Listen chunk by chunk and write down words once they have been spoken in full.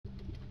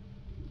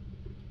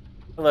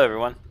Hello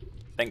everyone.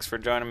 Thanks for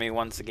joining me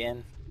once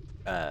again.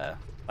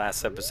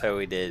 Last episode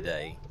we did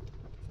a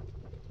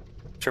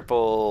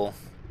triple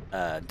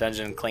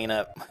dungeon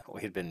cleanup.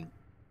 We had been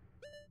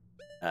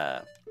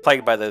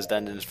plagued by those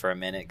dungeons for a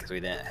minute because we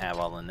didn't have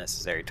all the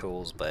necessary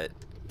tools, but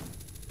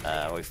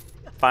we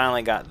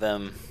finally got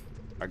them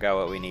or got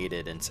what we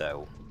needed, and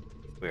so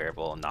we were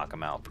able to knock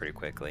them out pretty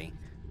quickly.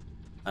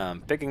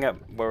 Picking up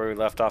where we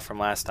left off from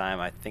last time,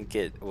 I think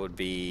it would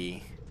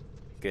be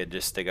good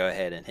just to go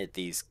ahead and hit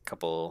these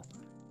couple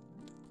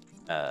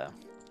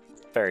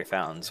fairy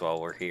fountains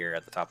while we're here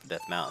at the top of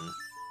Death Mountain,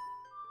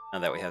 now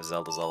that we have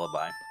Zelda's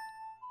Lullaby. I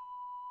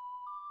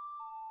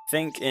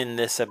think in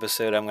this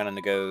episode I'm going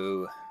to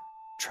go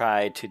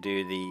try to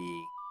do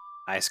the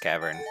ice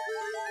cavern.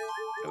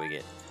 What do we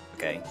get?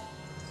 Okay.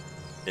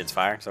 It's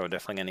fire, so we're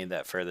definitely going to need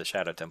that for the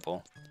Shadow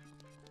Temple.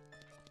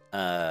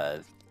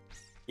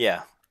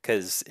 Yeah,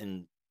 because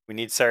we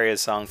need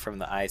Saria's song from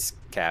the ice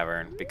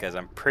cavern, because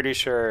I'm pretty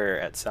sure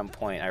at some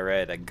point I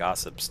read a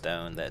gossip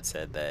stone that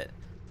said that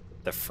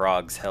the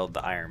frogs held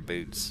the iron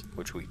boots,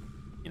 which we,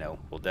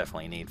 will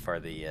definitely need for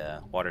the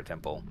water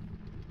temple.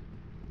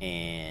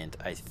 And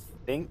I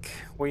think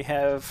we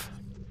have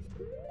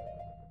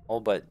all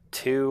but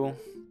two.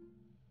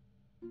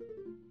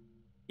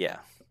 Yeah,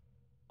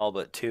 all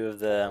but two of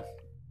the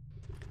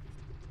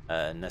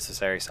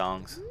necessary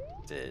songs.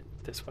 Is it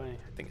this way?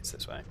 I think it's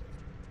this way.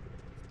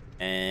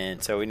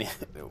 And so we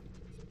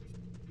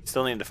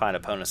still need to find a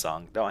Pona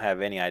song. Don't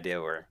have any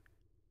idea where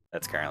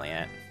that's currently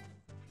at.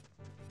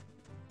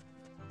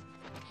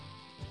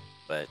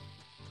 But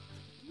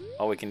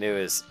all we can do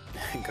is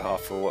go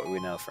off for what we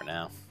know for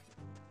now.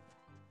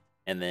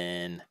 And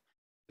then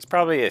there's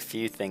probably a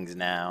few things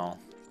now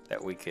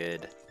that we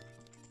could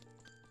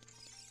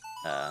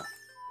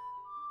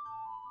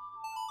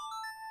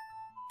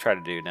try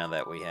to do now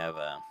that we have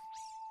a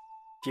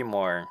few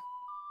more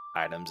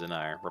items in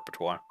our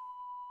repertoire.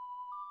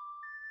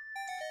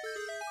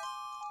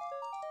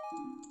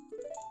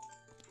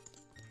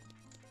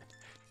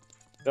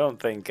 Don't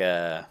think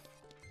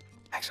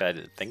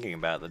actually, thinking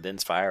about it, the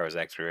dense fire was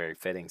actually very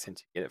fitting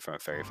since you get it from a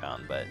fairy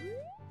fountain, but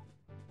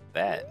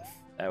that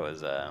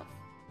was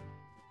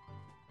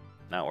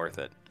not worth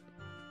it.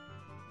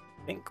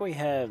 I think we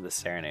have the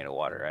Serenade of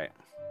Water, right?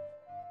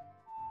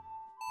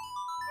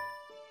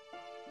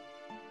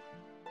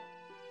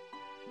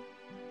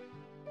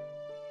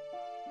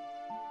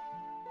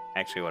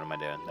 Actually, what am I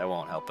doing? That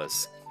won't help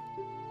us.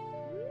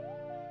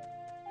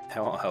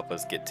 That won't help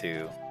us get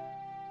to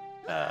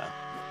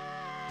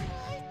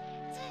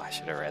I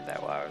should have read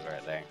that while I was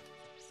right there.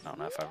 I don't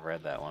know if I've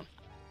read that one.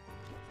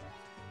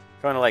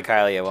 Going to Lake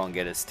Hylia won't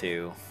get us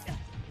to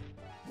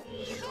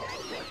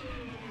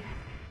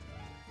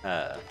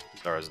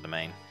Zora's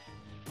Domain.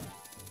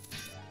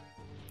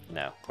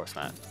 No, of course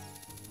not.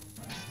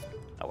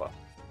 Oh well.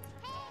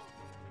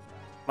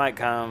 Might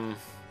come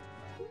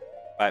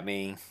bite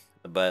me in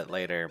the butt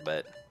later,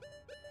 but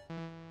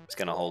just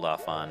gonna hold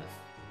off on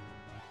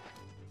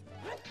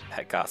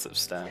that gossip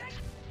stone. I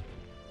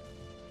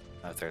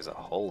don't know if there's a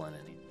hole in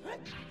it.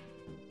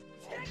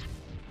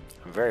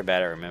 I'm very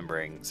bad at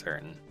remembering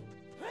certain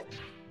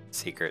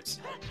secrets.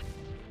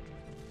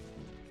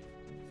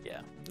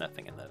 Yeah,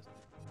 nothing in those.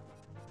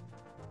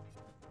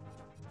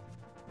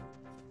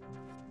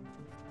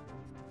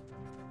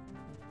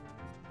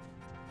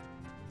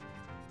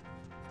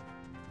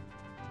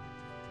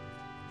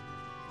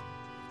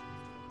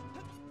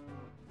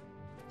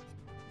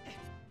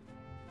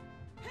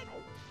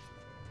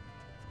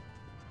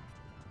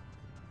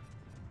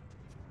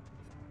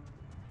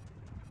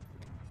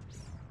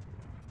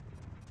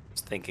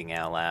 Thinking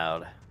out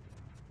loud.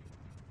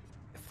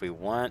 If we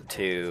want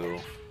to,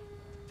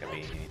 could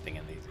be anything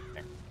in these.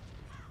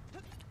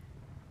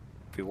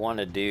 If we want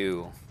to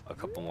do a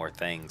couple more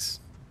things,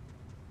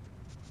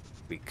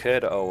 we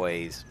could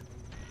always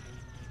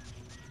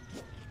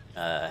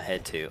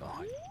head to.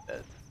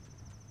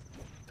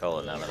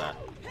 Totally none of that.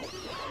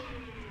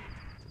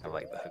 I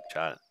like the hook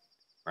shot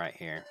right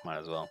here. Might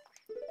as well.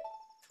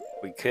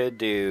 We could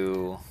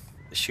do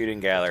the shooting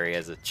gallery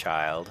as a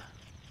child.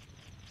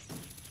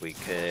 We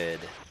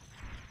could,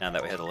 now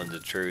that we have the Lens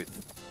of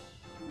Truth,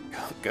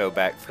 go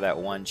back for that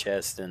one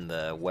chest in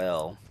the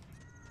well.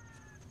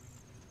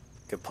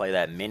 Could play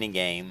that mini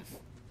game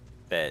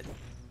that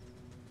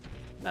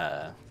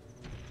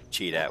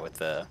cheat at with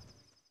the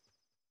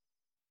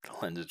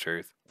Lens of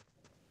Truth.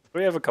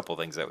 We have a couple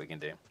things that we can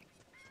do.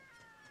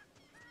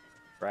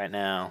 Right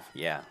now,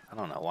 yeah, I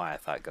don't know why I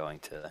thought going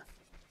to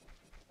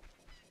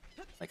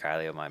Lake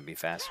Hylia might be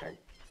faster.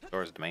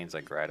 Zora's Domain's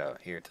like right out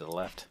here to the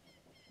left.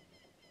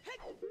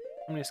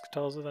 How many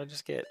skulls did I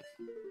just get?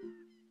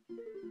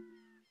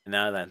 And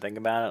now that I think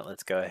about it,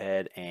 let's go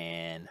ahead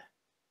and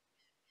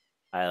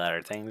highlight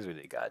our things. We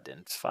did God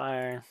Dense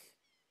Fire.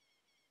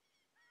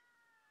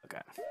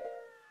 Okay.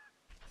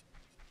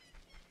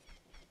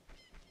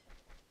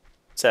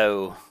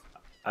 So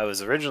I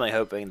was originally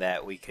hoping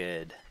that we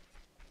could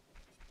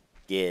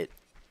get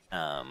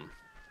all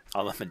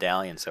the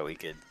medallions so we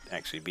could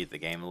actually beat the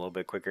game a little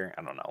bit quicker.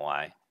 I don't know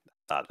why. I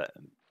thought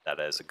that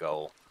as a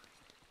goal.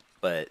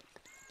 but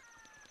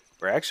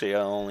we're actually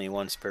only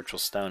one spiritual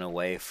stone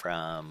away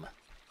from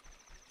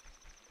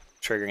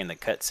triggering the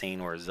cutscene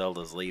where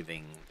Zelda's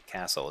leaving the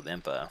castle with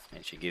Impa,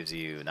 and she gives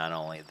you not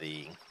only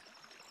the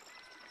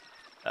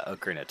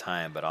Ocarina of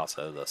Time, but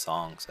also the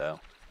song. So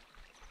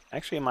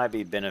actually it might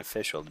be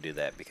beneficial to do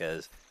that,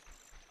 because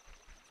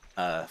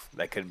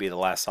that could be the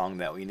last song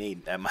that we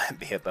need. That might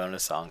be a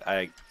bonus song.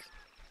 I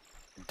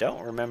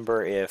don't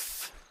remember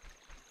if...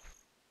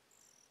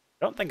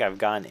 I don't think I've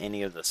gotten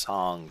any of the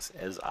songs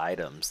as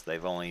items.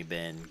 They've only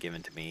been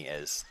given to me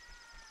as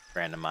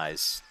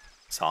randomized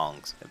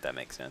songs, if that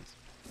makes sense.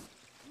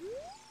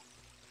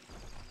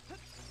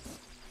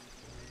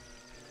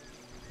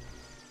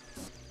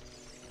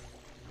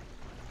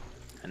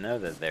 I know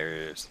that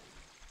there's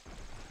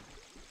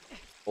a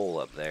hole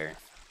up there.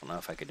 I don't know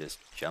if I could just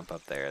jump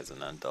up there as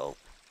an adult.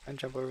 Can I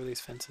jump over these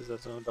fences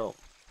as an adult?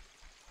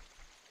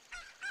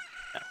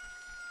 No.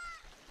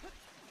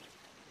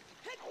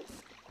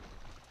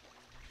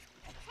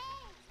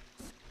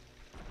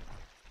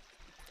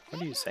 What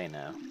do you say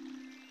now?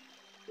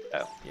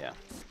 Oh, yeah.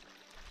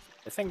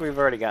 I think we've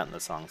already gotten the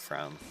song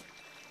from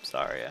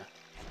Saria.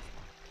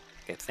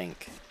 I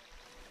think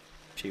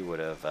she would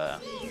have...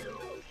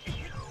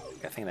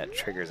 I think that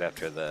triggers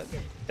after the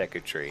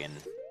Deku Tree and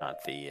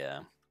not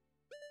the...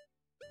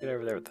 Get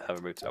over there with the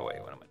hover boots. Oh,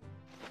 wait, what am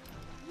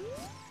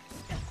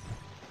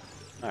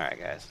I... Alright,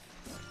 guys.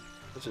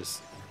 Let's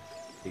just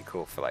be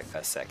cool for like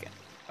a second.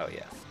 Oh,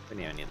 yeah. We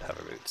don't even need the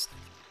hover boots.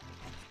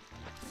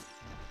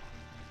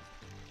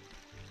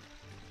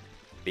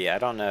 But yeah, I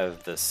don't know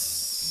if the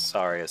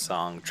Saria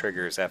song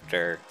triggers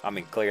after... I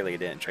mean, clearly it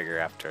didn't trigger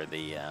after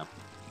the...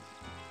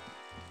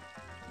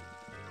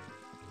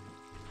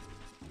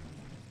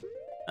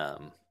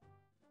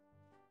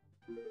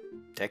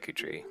 Deku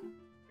Tree.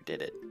 We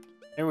did it.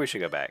 Maybe we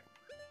should go back.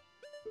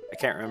 I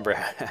can't remember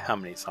how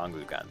many songs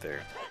we've gotten through.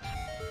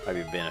 Might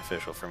be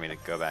beneficial for me to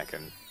go back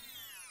and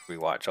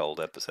rewatch old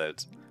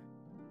episodes.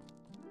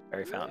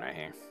 Fairy fountain right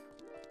here.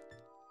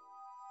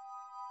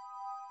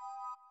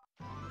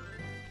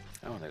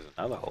 Oh, there's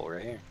another hole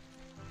right here.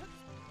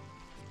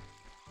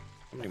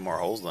 How many more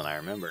holes than I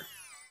remember?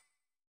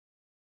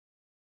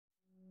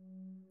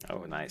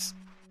 Oh, nice.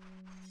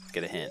 Let's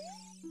get a hint.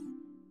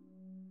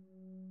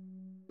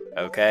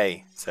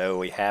 Okay, so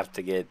we have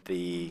to get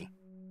the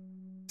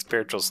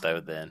spiritual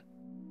stone then.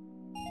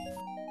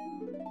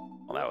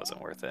 Well, that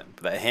wasn't worth it,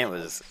 but that hint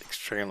was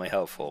extremely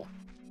helpful.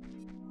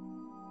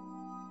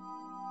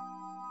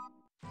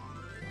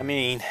 I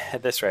mean,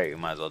 at this rate, we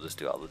might as well just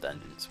do all the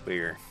dungeons.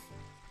 We're,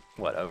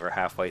 what, over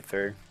halfway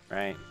through,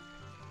 right?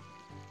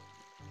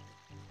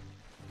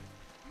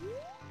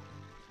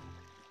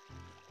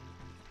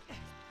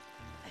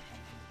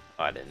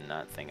 Oh, I did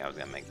not think I was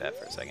gonna make that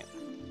for a second.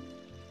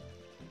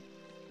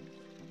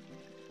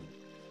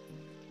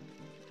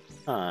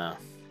 Huh.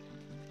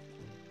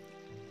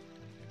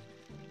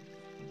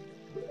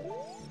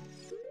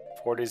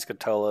 40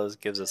 Scatolas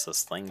gives us a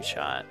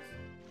slingshot.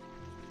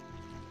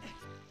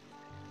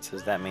 So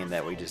does that mean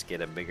that we just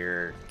get a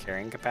bigger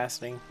carrying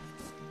capacity?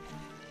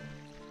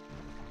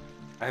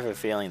 I have a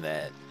feeling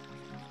that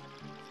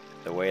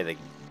the way the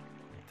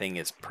thing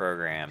is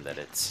programmed, that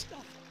it's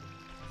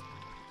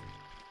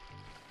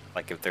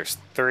like if there's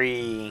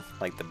 3,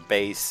 like the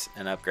base,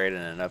 an upgrade,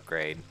 and an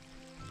upgrade,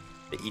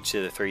 that each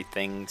of the 3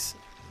 things,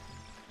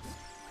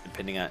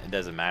 depending on, it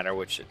doesn't matter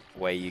which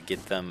way you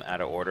get them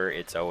out of order,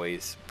 it's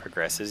always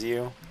progresses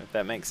you, if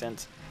that makes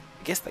sense.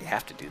 I guess they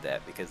have to do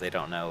that because they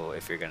don't know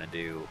if you're going to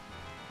do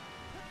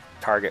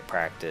target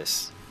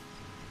practice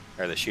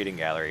or the shooting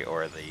gallery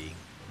or the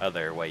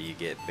other way you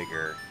get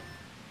bigger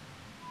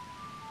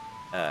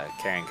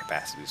carrying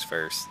capacities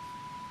first.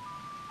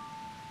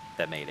 If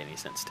that made any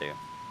sense too.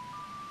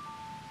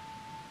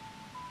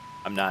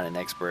 I'm not an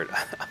expert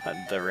on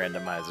the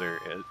randomizer,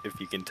 if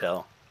you can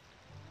tell.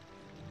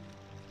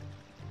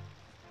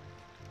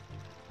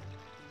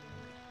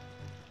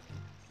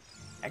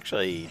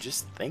 Actually,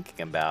 just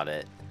thinking about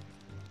it,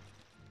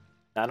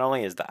 not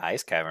only is the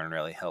ice cavern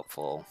really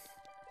helpful,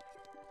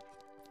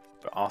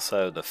 but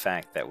also the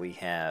fact that we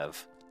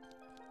have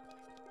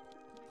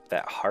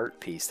that heart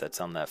piece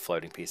that's on that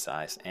floating piece of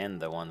ice, and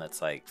the one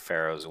that's like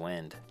Pharaoh's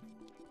Wind,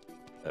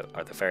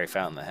 or the fairy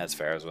fountain that has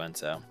Pharaoh's Wind.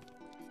 So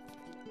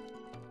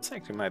this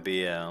actually might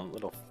be a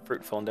little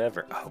fruitful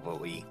endeavor. Oh,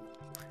 but we...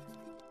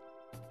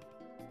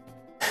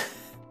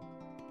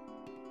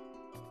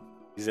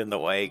 He's in the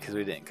way because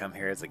we didn't come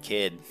here as a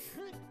kid.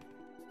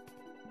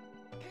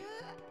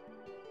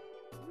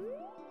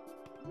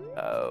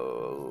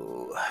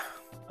 Oh,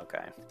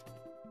 okay.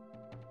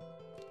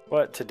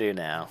 What to do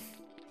now?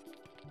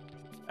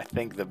 I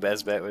think the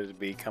best bet would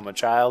become a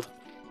child.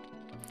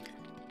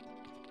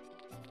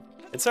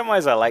 In some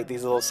ways, I like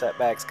these little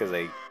setbacks because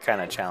they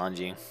kind of challenge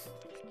you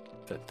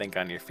to think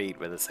on your feet,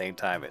 but at the same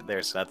time,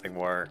 there's nothing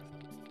more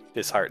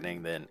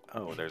disheartening than,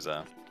 oh, there's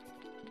a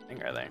thing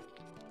right there.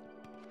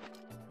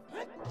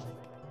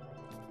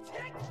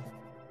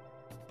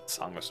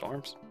 Song of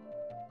Storms?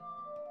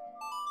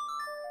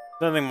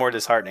 Nothing more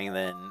disheartening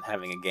than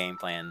having a game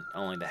plan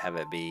only to have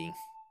it be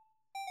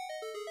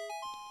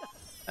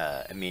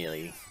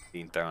immediately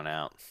being thrown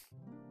out.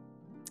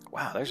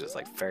 Wow, there's just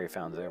like fairy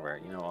fountains everywhere.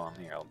 You know, while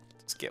I'm here, I'll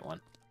just get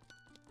one.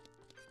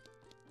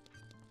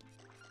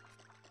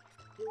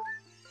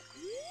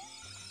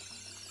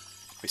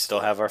 We still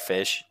have our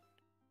fish.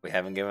 We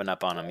haven't given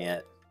up on them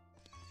yet.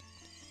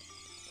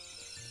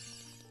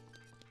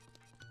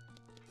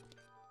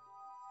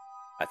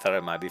 I thought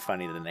it might be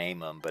funny to name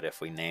them, but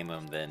if we name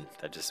them, then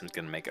that just is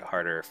going to make it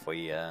harder if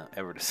we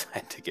ever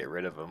decide to get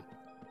rid of them.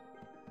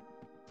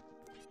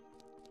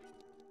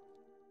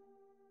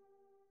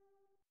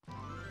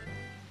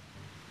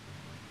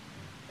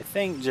 I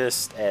think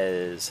just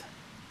as...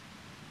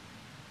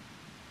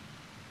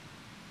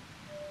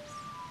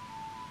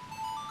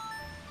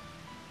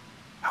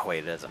 Oh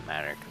wait, it doesn't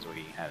matter because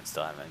we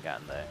still haven't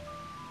gotten the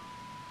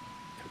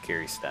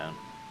Kokiri stone.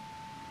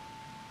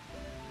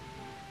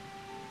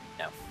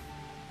 No.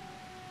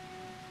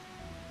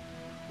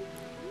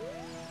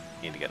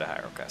 Need to go to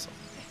Hyrule Castle.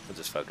 We'll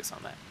just focus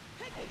on that.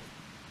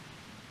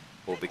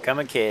 We'll become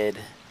a kid.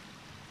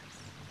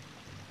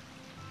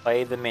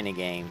 Play the mini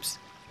games.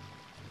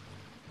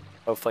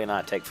 Hopefully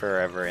not take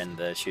forever in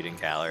the shooting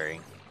gallery.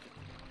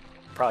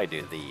 Probably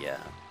do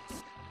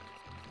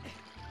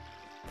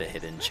the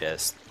hidden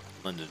chest,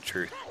 Lens of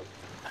Truth.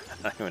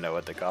 I don't even know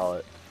what to call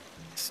it.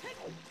 Just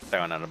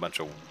throwing out a bunch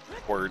of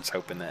words,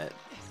 hoping that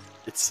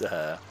it's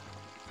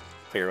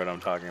clear what I'm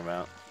talking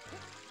about.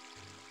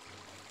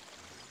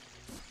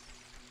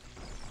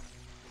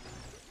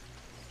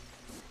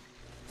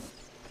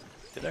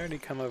 Did I already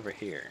come over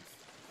here?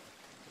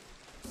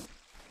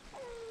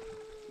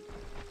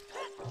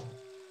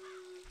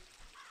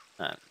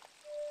 Not.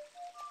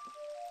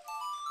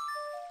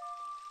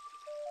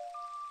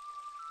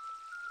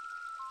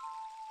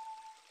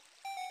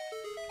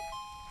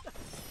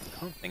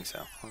 I don't think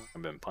so.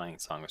 I've been playing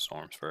Song of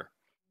Storms for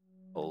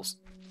bulls,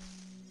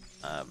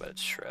 but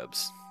it's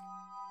shrubs.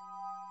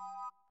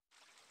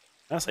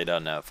 I honestly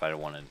don't know if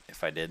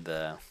I did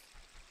the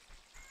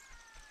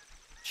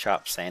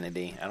shop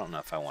sanity. I don't know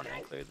if I want to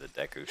include the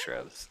Deku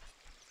shrubs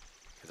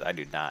because I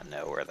do not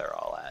know where they're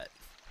all at.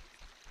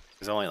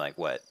 There's only like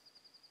what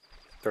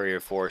 3 or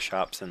 4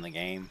 shops in the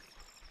game,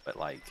 but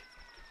like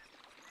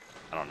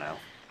I don't know,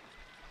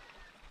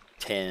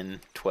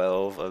 10,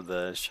 12 of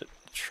the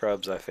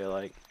shrubs. I feel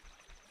like.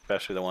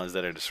 Especially the ones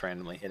that are just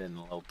randomly hidden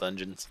in little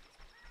dungeons.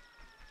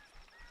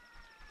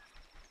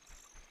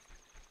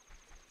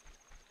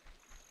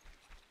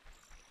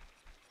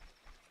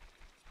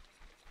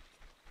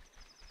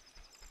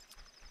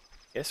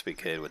 Guess we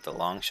could, with the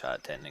long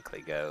shot,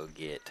 technically go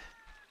get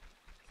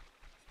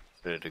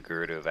to the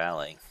Gerudo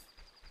Valley.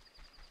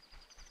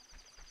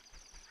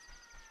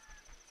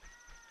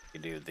 You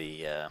do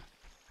the I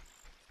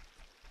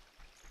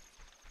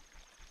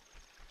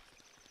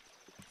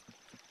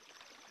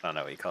don't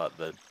know what you call it,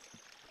 the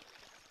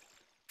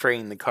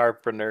freeing the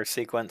carpenter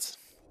sequence.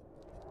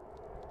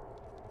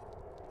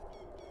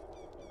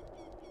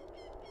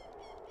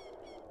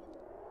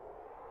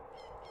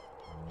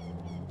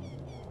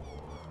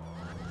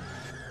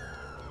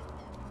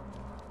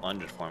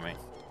 Lunged for me.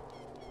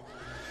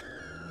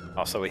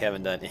 Also, we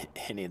haven't done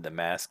any of the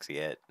masks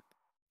yet.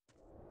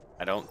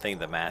 I don't think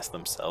the masks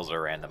themselves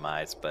are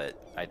randomized, but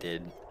I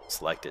did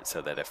select it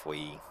so that if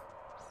we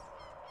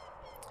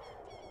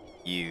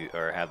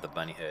have the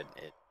bunny hood,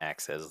 it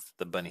acts as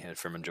the bunny hood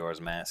for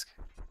Majora's Mask.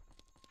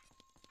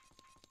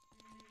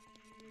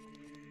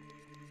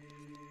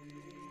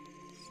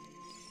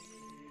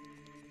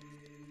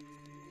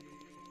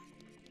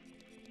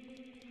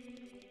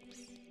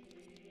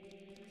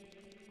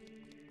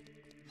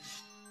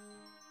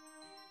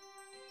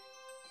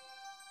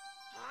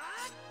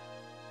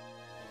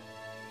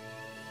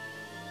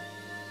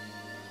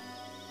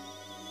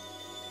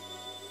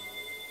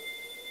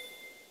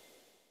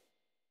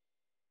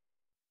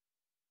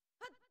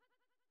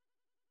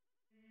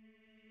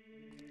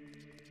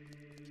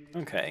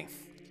 Okay,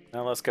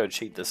 now let's go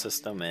cheat the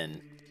system and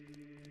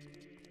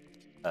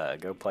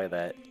go play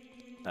that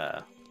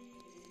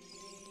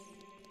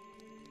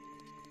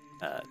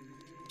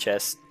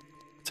chest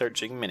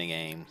searching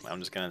minigame. I'm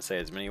just gonna say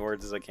as many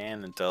words as I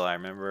can until I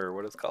remember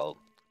what it's called.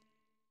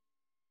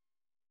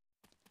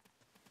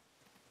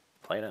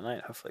 Play it at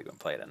night? Hopefully we can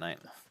play it at night.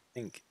 I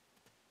think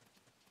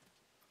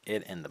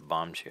it and the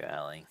Bombchu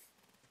Alley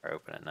are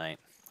open at night.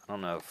 I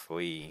don't know if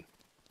we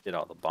did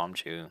all the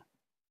Bombchu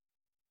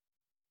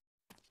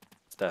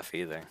stuff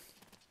either.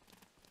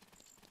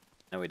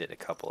 No, we did a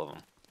couple of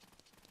them.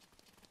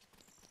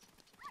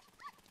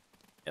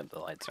 Yep, the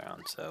lights are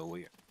on, so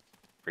we are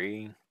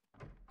free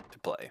to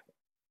play.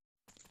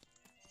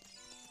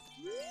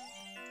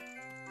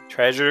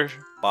 Treasure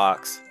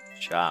box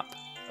shop.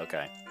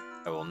 Okay.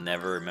 I will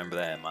never remember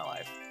that in my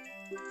life.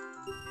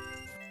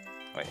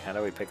 Wait, how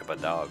do we pick up a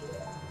dog?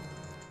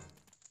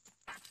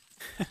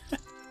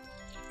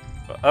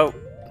 Oh,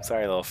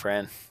 sorry, little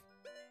friend.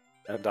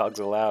 No dogs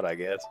allowed, I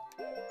guess.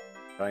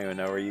 Don't even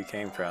know where you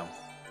came from.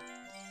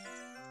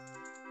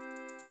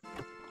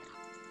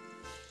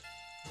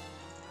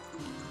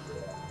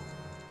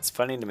 It's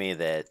funny to me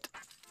that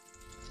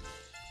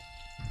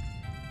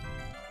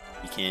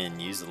you can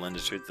use the Lens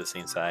of Truth that's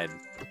inside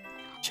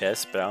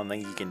chests, but I don't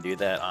think you can do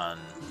that on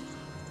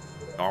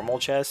normal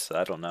chests.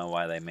 I don't know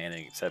why they made an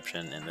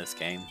exception in this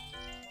game.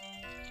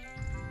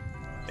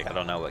 Like, I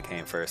don't know what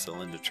came first, the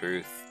Lens of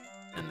Truth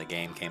and the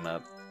game came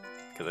up,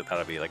 because I thought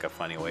it'd be like a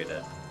funny way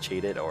to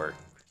cheat it, or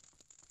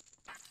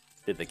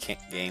did the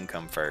game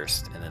come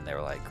first and then they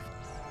were like,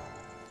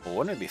 well,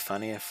 wouldn't it be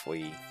funny if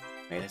we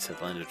made it so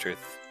the Lens of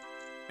Truth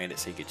made it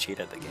so you could cheat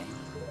at the game?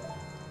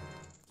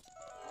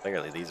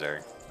 Clearly these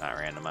are not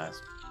randomized.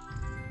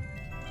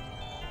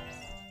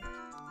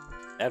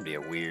 That'd be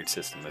a weird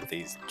system if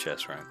these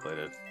chests were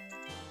included.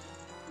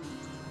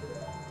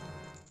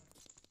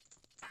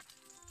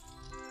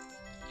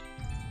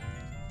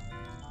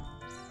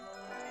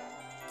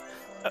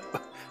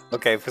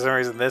 Okay, for some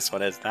reason this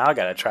one is. Now I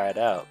gotta try it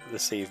out to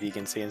see if you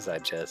can see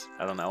inside chests.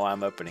 I don't know why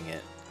I'm opening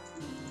it.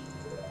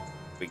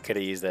 We could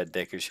have used that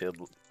Deku shield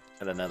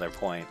at another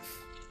point.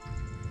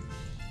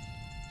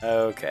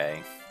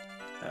 Okay.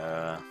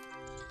 That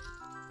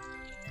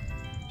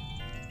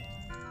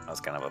was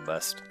kind of a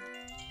bust.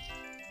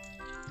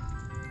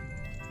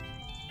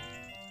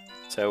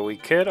 So we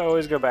could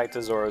always go back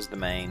to Zora's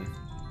Domain.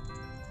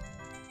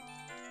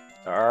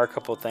 There are a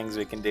couple things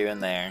we can do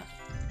in there.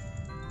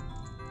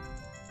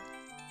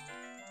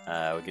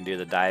 We can do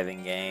the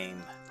diving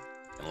game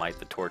and light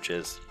the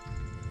torches.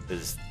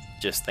 Because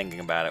just thinking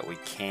about it, we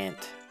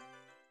can't.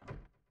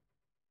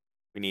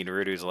 We need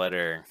Rudu's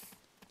letter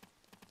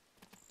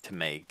to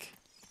make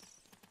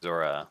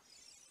Zora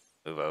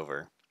move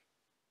over.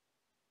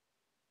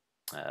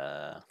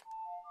 I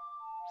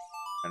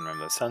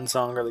remember the Sun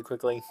Song really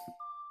quickly.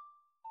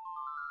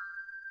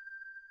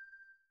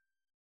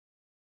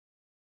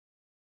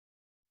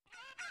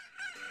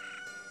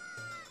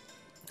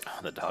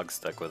 Oh, the dog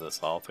stuck with us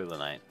all through the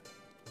night.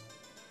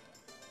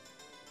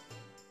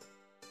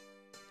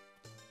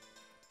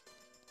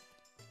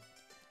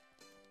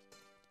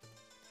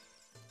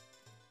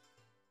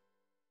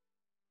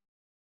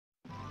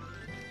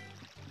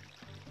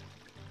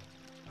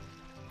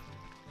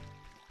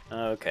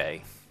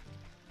 Okay.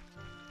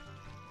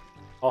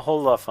 I'll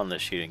hold off on the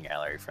shooting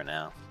gallery for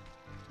now.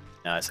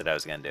 Now I said I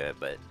was gonna do it,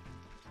 but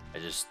I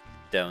just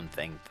don't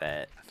think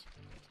that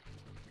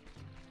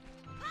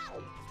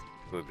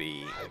it would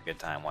be a good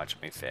time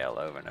watching me fail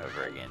over and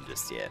over again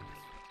just yet.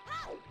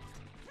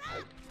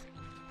 I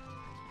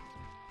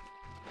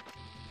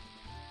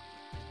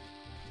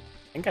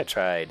think I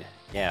tried.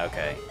 Yeah,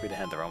 okay. We didn't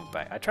have the rumble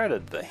back. I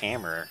tried the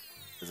hammer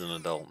as an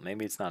adult.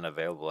 Maybe it's not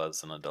available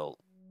as an adult.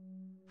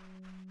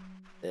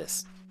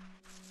 This.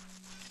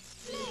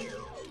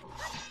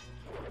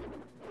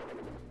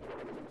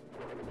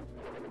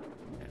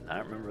 I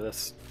remember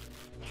this.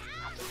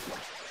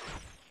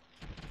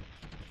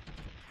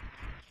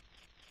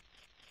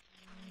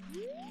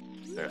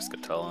 There's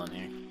Scatola in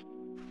here.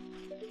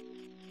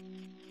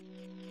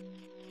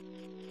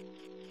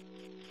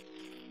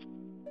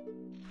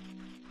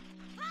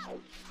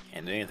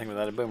 Can't do anything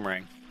without a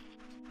boomerang.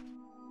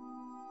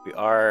 We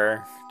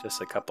are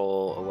just a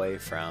couple away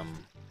from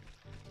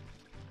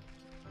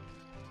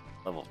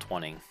level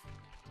 20.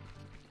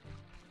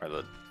 Or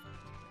the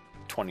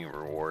 20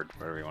 reward,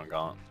 whatever you want to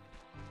call it.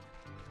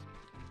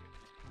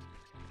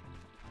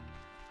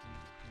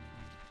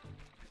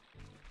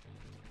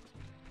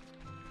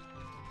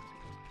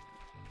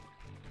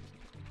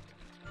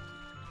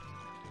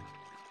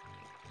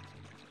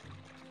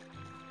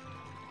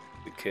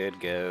 We could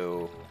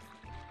go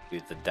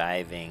do the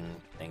diving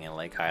thing in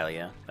Lake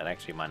Hylia. That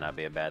actually might not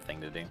be a bad thing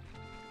to do.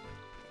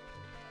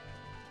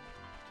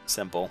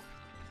 Simple.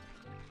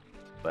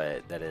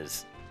 But that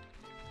is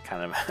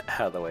kind of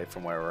out of the way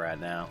from where we're at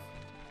now.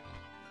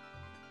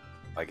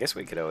 I guess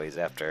we could always,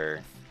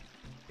 after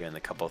doing the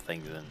couple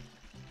things in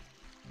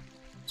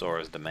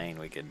Zora's Domain,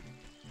 we could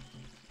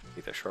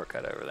take a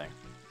shortcut over there.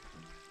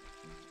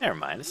 Never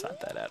mind, it's not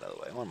that out of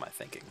the way. What am I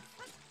thinking?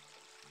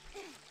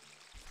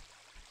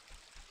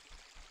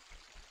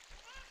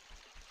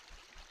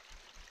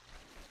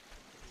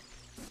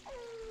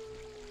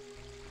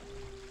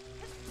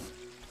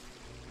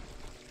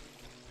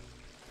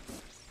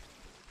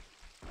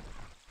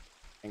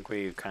 I think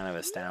we've kind of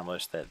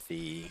established that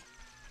the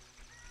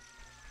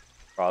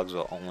frogs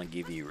will only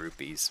give you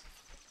rupees.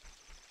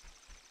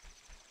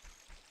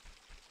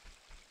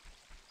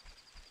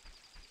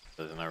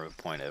 There's no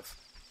point of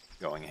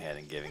going ahead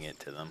and giving it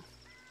to them.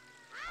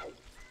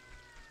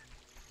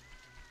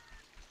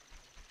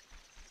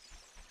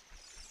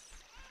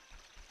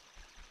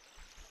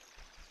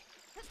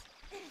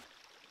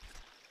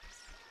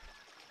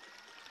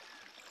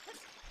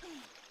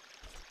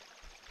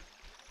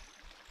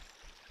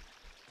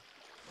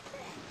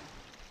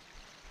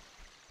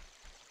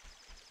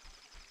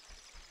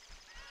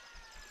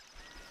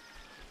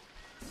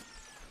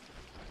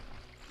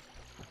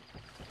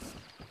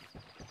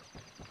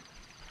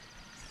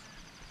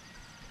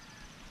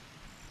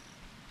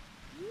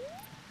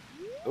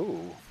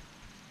 Ooh.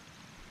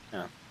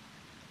 Yeah.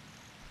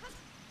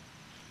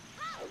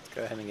 Let's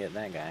go ahead and get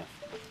that guy.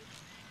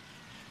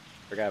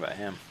 Forgot about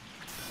him.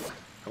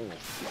 Oh,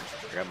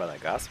 forgot about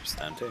that gossip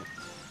stone too.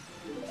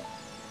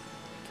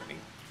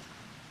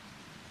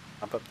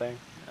 Hop up there?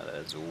 No, that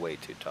is way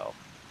too tall.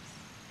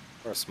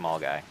 We're a small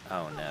guy.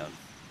 Oh no.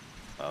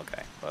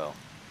 Okay, well.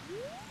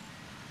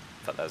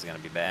 I thought that was gonna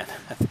be bad.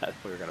 I thought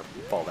we were gonna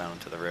fall down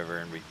into the river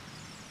and be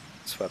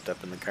swept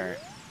up in the current.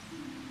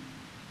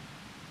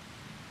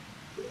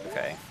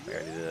 Okay, we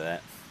already did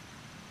that.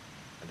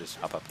 I'll just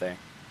hop up there.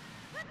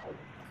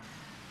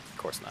 Of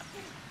course not.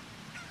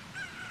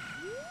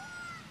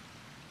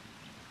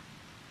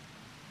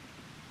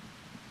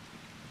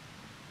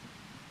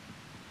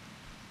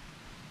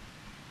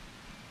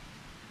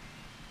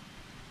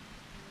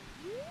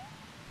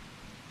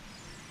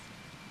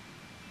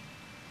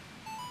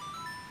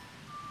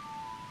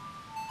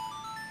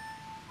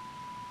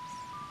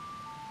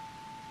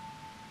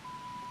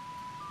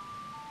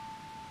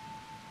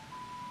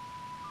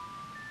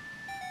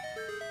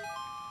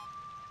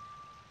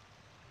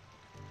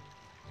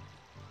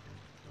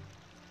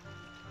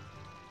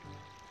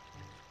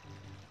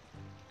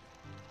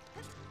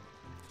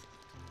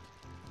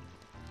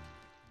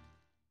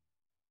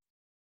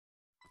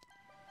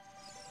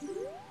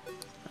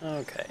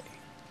 Okay.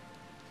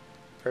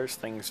 First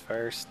things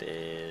first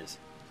is...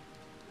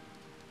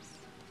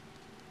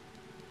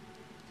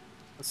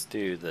 let's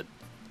do the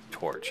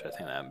torch. I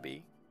think that'd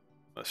be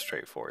a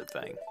straightforward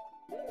thing.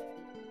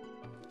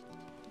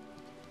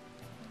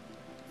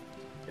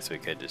 Guess we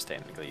could just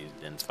technically use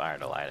Din's fire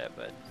to light it,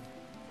 but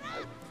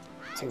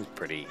it seems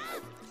pretty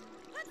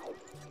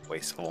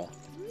wasteful.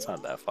 It's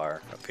not that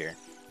far up here.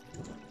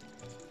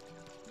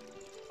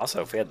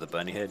 Also, if we had the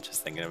bunny head,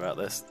 just thinking about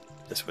this,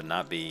 this would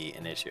not be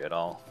an issue at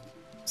all.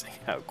 See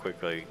how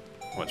quickly,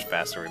 much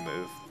faster we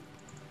move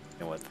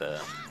than what the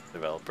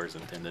developers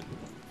intended.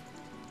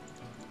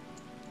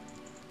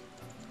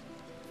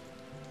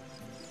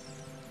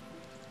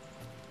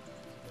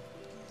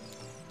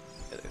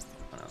 Okay, there's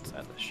the one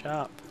outside the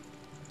shop.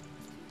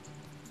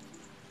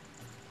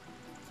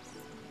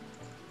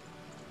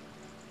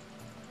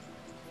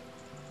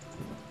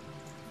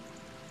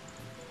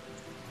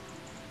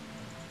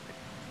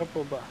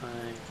 Couple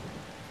behind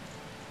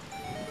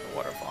the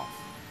waterfall.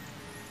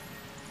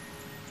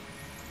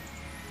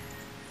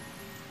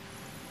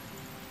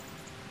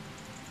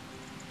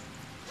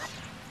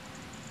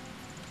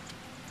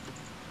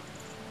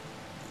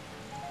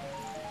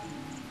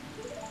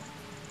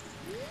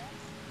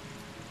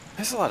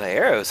 There's a lot of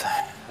arrows,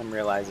 I'm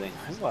realizing.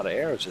 There's a lot of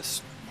arrows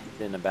just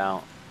in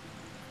about.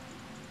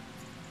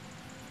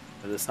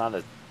 Is this not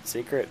a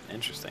secret?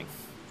 Interesting.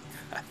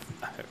 I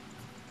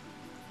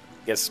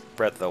guess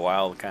Breath of the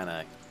Wild kind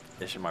of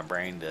conditioned my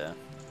brain to,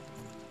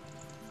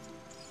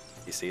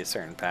 you see a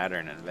certain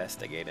pattern and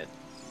investigate it.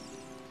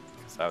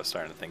 Because I was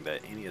starting to think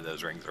that any of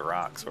those rings are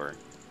rocks, or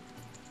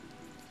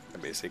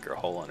there'd be a secret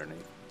hole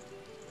underneath.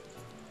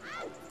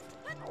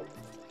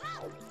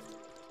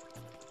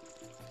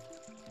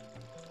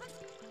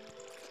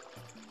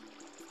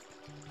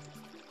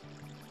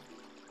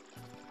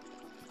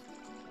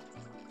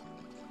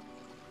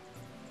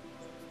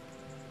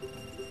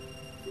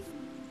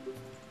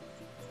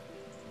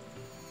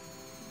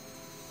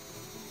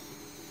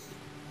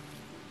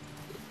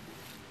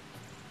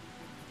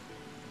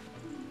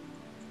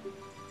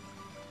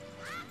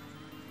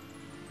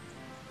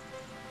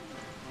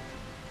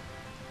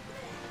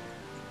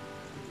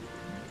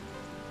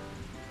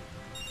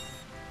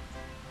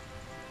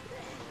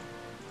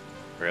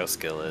 Real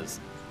skill is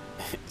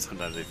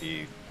sometimes if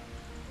you,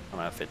 I don't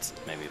know if it's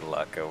maybe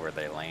luck or where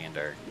they land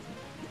or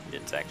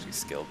it's actually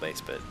skill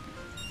based, but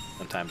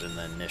sometimes in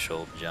the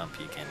initial jump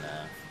you can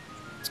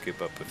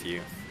scoop up a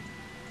few.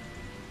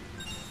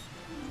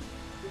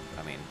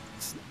 I mean,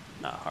 it's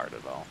not hard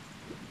at all.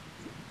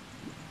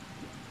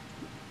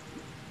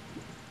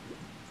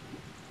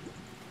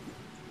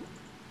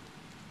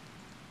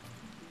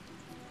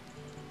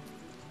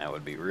 That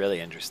would be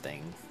really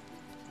interesting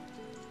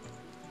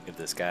if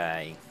this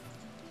guy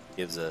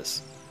gives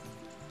us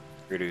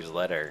Gerudo's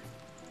letter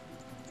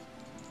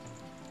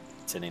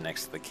sitting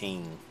next to the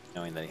king,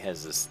 knowing that he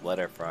has this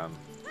letter from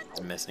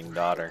his missing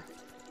daughter.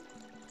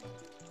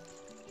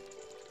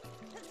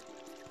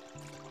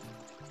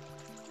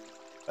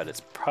 But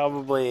it's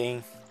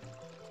probably,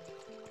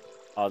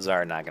 odds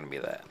are, not going to be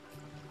that.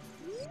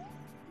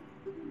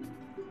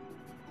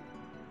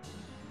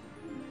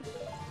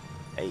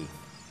 Hey,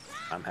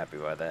 I'm happy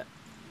by that.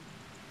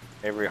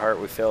 Every heart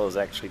we fill is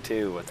actually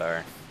two with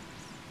our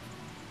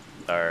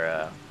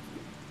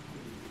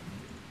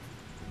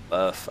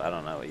buff. I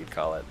don't know what you'd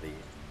call it. The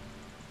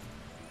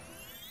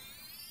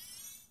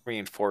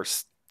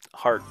reinforced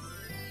heart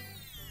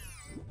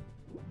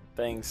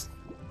things.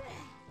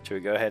 Should we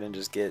go ahead and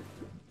just get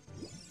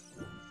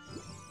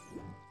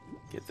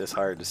this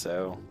heart to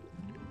sew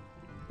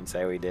and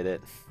say we did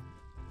it?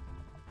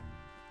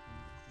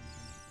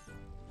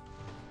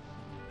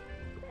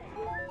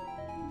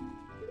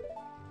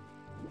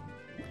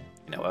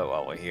 You know what,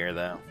 while we're here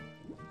though,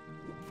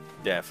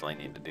 definitely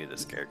need to do the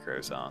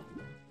Scarecrow song.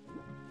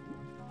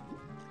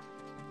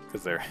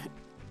 Because they're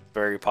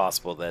very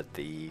possible that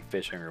the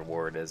fishing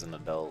reward as an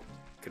adult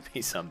could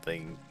be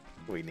something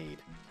we need.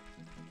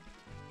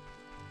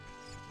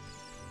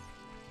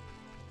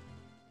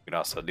 could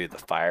also do the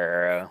fire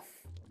arrow.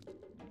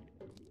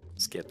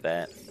 Skip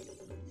that.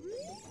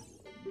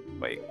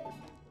 Wait.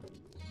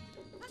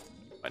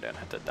 I don't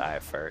have to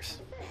dive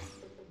first.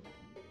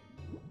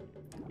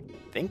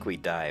 I think we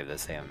dive the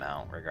same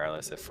amount,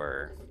 regardless if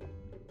we're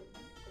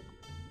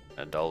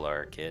an adult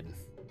or a kid.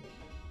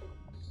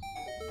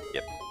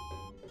 Yep.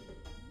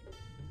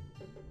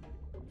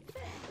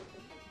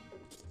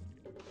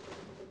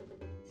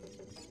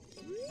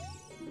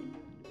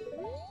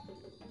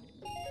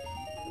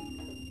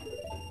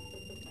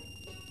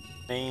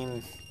 I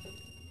mean,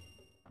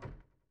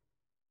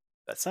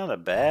 that's not a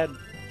bad,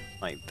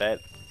 like, that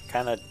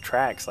kind of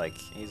tracks. Like,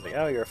 he's like,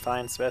 oh, you're a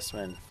fine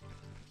specimen.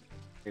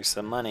 Here's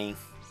some money.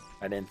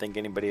 I didn't think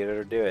anybody would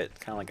ever do it.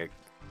 Kind of like a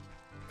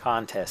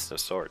contest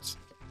of sorts.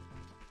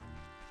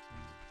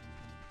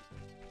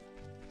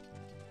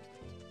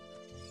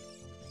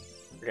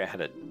 I forgot how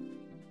to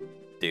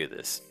do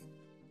this.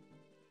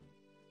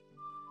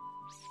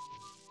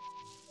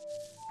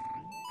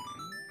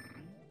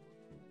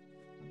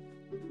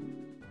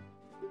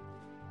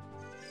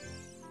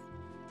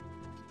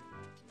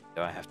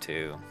 Do I have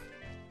to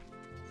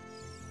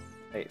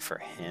wait for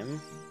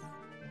him?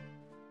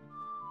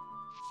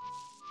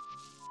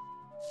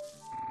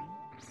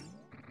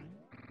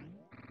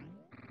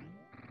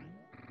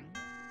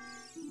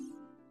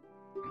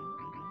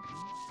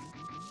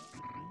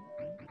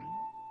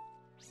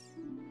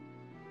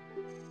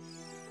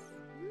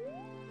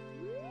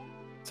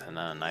 Is that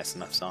not a nice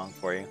enough song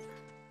for you?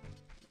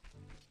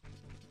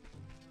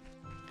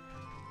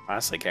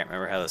 Honestly, can't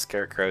remember how the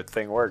scarecrow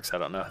thing works. I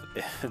don't know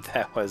if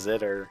that was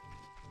it or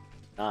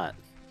not.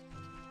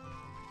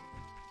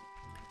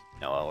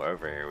 No, while we're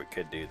over here, we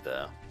could do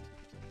the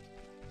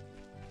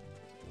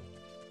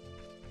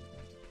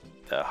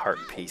heart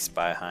piece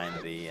behind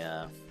the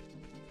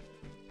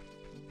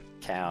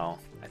cow.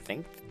 I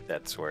think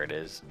that's where it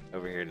is.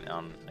 Over here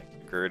on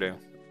Gerudo.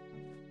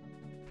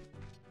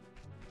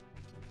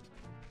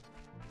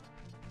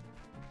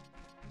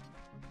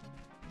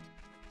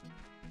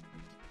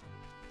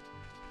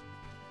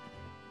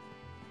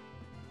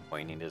 All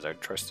we need is our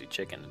trusty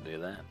chicken to do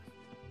that.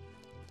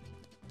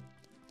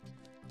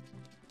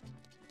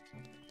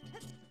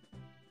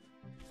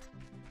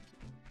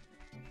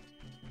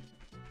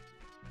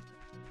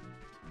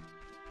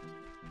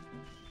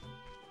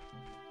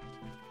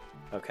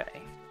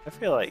 Okay, I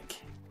feel like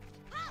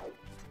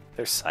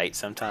their sight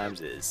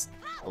sometimes is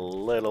a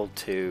little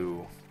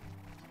too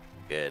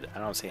good. I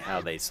don't see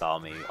how they saw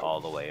me all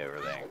the way over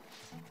there.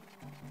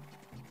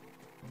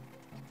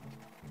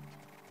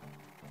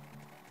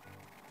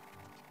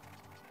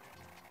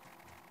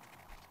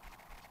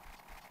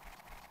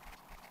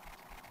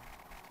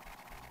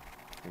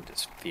 I can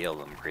just feel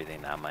them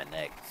breathing down my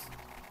neck.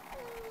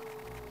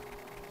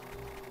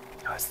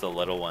 Oh, it's the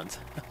little ones.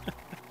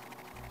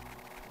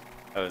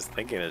 I was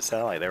thinking it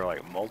sounded like they were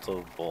like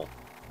multiple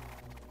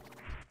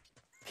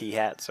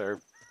peahats, or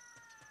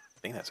I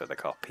think that's what they're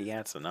called,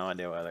 peahats. I have no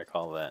idea why they're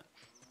called that.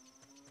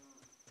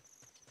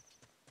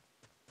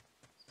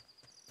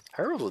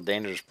 Hyrule's a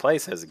dangerous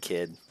place as a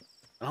kid.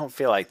 I don't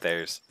feel like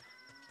there's.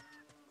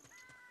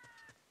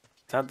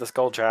 It's not the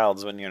Skull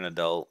Childs when you're an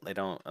adult. They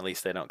don't. At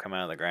least they don't come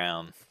out of the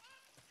ground.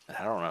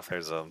 I don't know if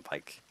there's a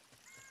like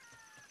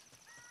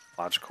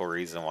logical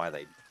reason why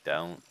they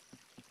don't.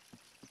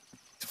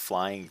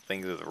 Flying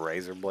things with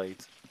razor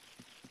blades.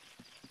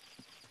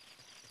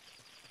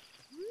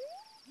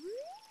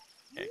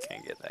 Yeah,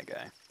 can't get that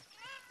guy.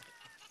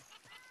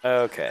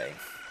 Okay.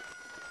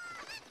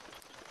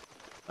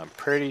 I'm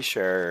pretty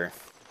sure.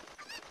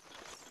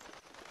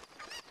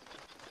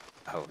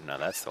 Oh no,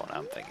 that's the one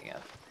I'm thinking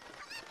of.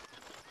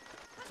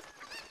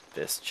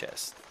 This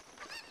chest.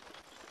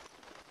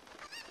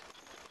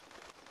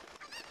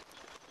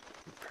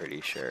 I'm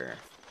pretty sure.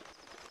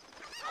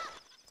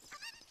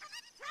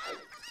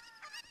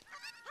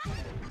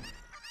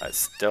 It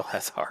still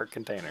has a heart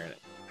container in it.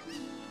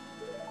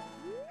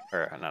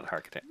 Or not a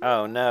heart container.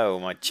 Oh no,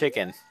 my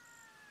chicken.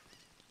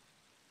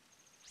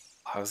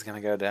 I was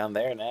gonna go down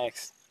there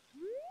next.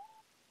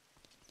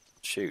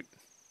 Shoot.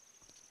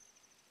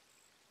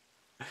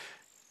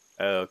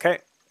 Okay.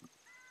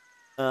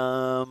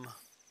 A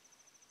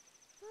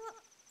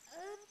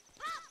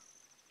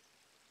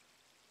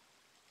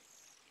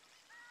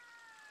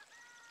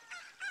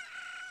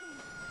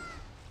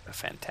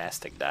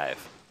fantastic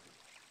dive.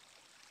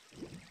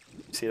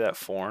 See that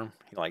form?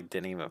 He like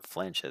didn't even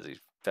flinch as he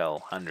fell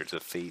hundreds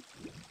of feet.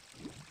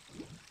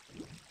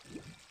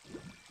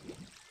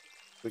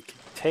 We could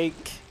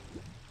take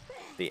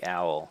the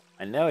owl.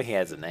 I know he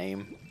has a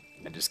name.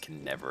 I just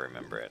can never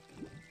remember it.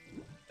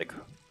 Like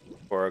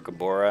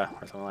Borogabora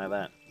or something like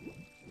that.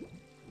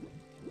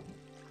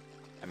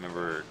 I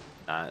remember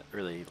not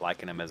really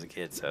liking him as a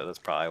kid, so that's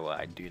probably why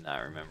I do not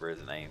remember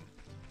his name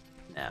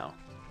now.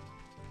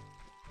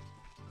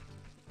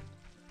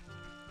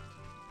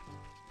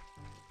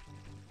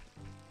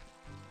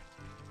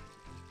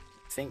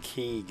 I think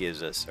he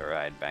gives us a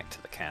ride back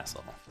to the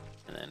castle,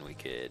 and then we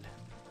could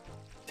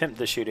attempt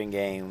the shooting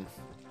game.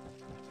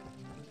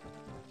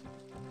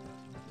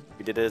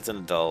 We did it as an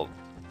adult.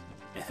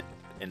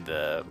 in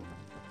the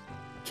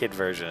kid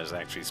version is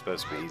actually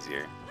supposed to be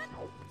easier.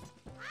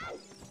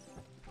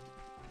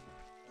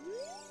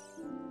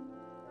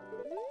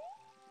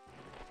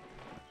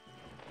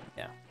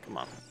 Yeah, come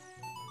on.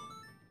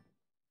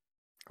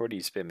 Where do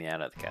you spit me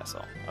out of the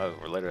castle? Oh,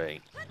 we're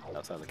literally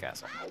outside the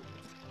castle.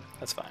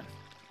 That's fine.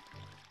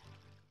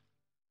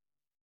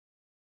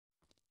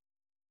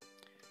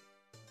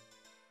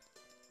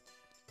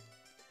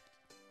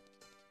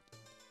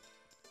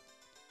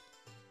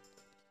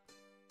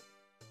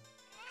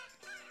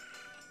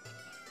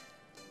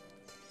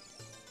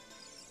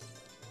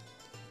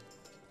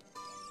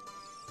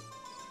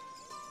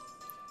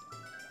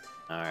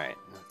 Alright,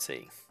 let's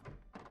see.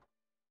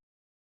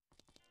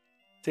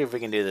 See if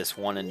we can do this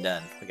one and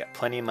done. We got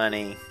plenty of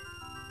money,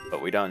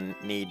 but we don't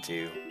need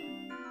to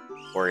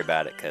worry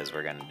about it because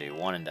we're going to do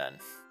one and done.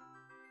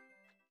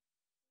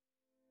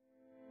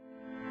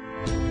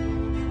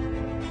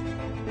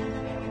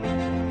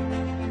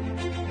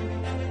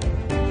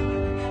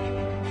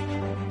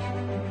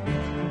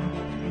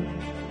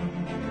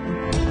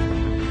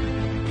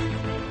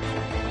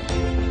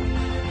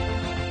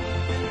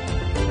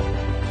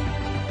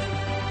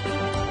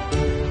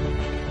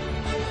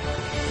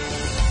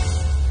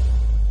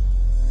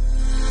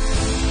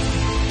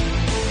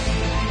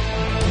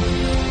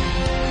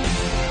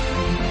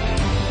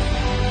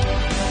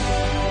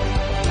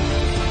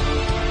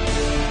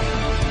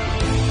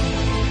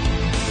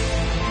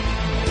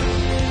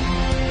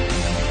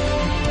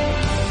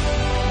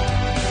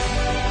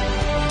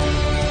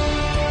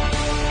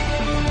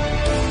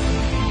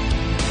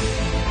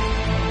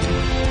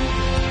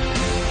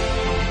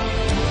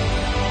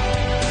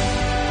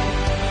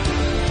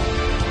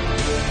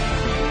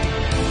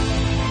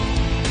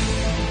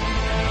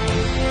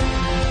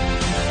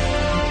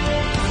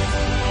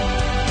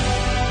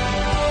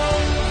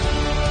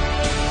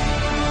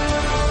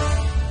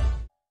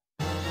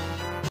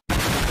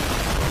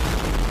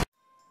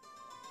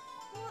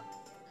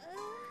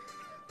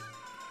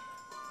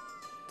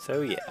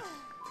 So yeah,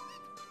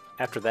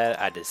 after that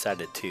I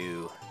decided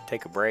to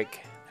take a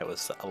break. That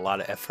was a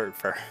lot of effort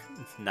for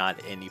not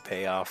any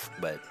payoff,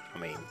 but I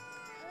mean,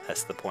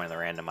 that's the point of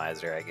the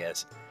randomizer, I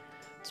guess.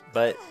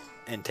 But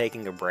in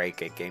taking a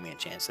break, it gave me a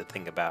chance to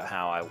think about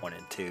how I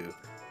wanted to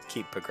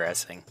keep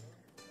progressing.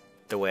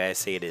 The way I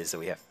see it is that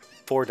we have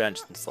 4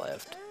 dungeons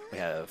left. We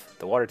have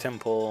the Water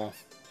Temple,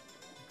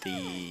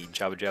 the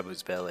Jabu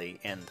Jabu's Belly,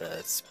 and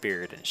the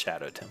Spirit and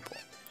Shadow Temple.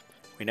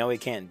 We know we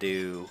can't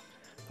do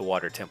the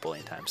Water Temple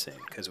anytime soon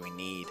because we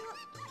need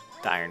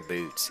the Iron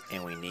Boots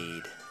and we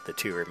need the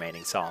 2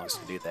 remaining songs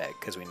to do that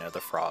because we know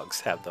the frogs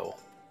have the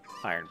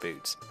Iron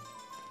Boots.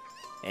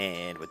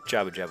 And with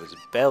Jabu Jabu's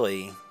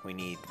Belly, we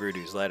need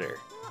Rudu's Letter.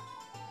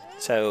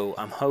 So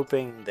I'm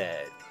hoping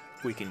that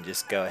we can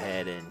just go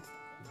ahead and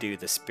do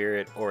the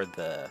Spirit or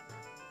the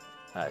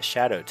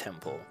Shadow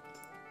Temple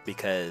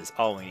because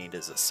all we need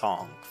is a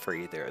song for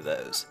either of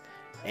those.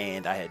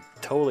 And I had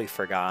totally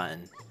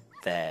forgotten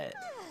that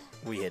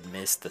we had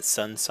missed the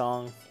Sun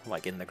Song,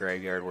 like in the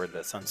graveyard where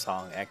the Sun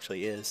Song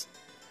actually is.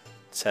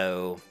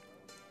 So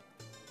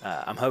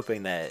I'm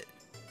hoping that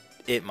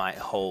it might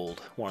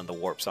hold one of the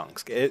warp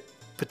songs. It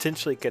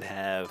potentially could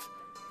have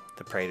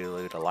the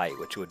Prelude to Light,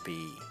 which would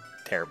be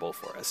terrible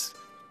for us.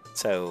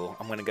 So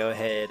I'm going to go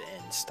ahead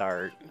and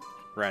start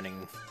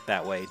running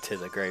that way to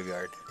the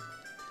graveyard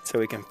so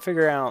we can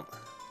figure out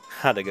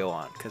how to go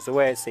on. Because the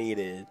way I see it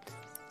is,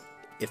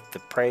 if the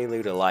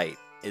Prelude to Light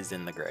is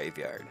in the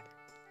graveyard,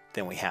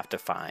 then we have to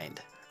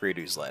find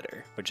Rudu's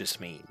Letter, which just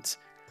means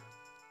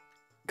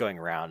going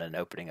around and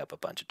opening up a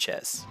bunch of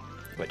chests,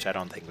 which I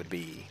don't think would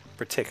be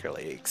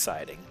particularly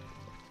exciting.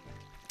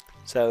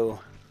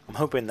 So I'm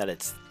hoping that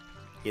it's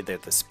either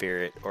the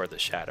Spirit or the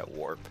Shadow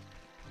Warp.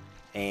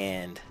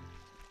 And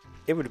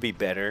it would be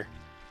better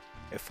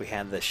if we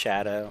had the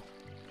Shadow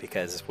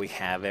because we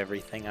have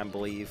everything, I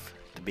believe,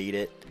 to beat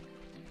it.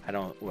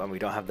 We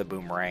don't have the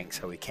Boomerang,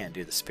 so we can't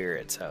do the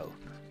Spirit, so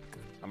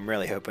I'm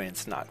really hoping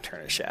it's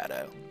Nocturne or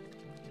Shadow,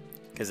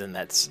 because then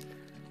that's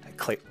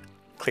a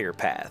clear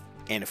path.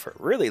 And if we're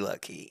really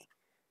lucky,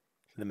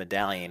 the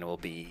medallion will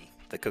be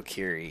the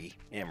Kokiri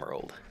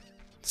Emerald.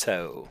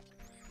 So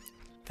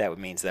that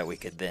means that we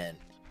could then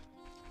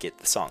get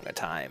the Song of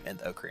Time and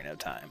the Ocarina of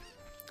Time.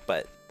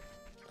 But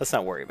let's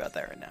not worry about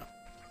that right now.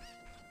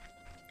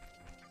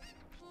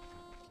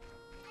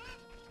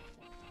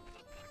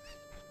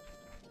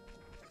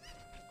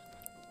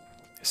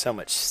 There's so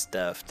much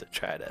stuff to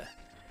try to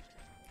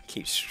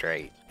keep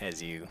straight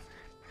as you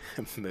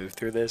move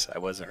through this. I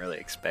wasn't really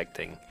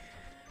expecting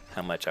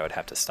how much I would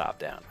have to stop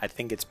down. I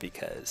think it's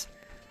because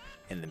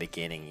in the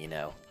beginning, you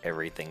know,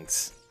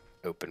 everything's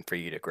open for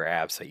you to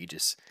grab, so you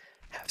just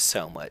have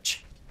so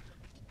much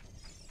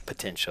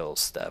potential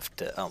stuff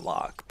to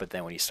unlock. But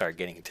then when you start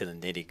getting to the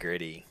nitty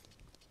gritty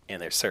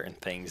and there's certain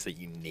things that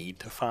you need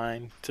to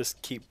find to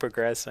keep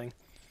progressing,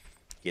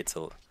 it gets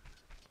a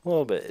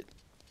little bit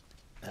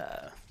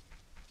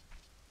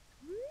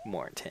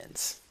more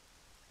intense.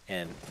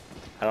 And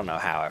I don't know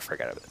how I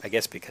forgot about it. I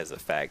guess because of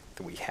the fact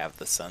that we have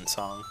the Sun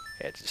Song,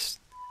 it just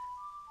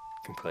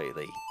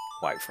completely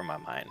wiped from my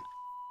mind.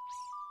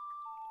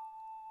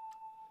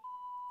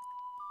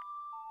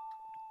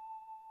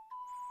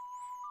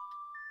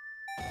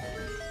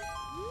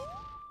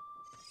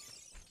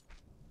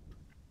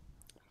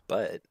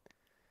 But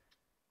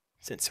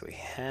since we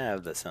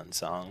have the Sun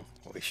Song,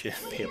 we should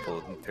be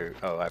able to.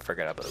 Oh, I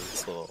forgot about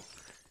this little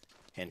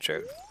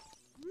intro.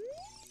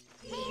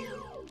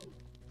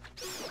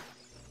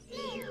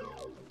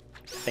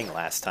 I think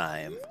last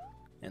time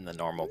in the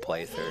normal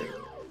playthrough,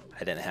 I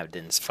didn't have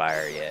Din's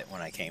Fire yet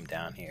when I came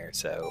down here,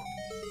 so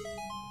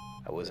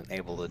I wasn't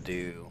able to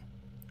do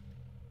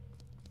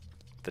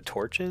the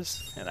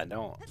torches, and I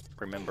don't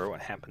remember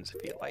what happens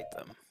if you light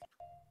them.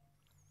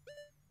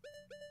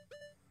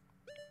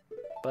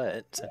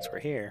 But since we're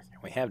here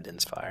and we have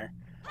Din's Fire,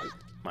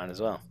 might as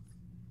well.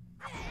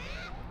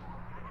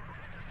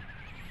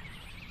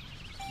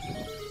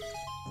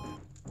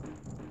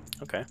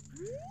 Okay.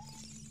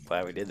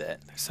 Glad we did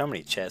that. There's so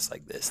many chests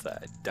like this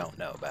that I don't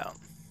know about.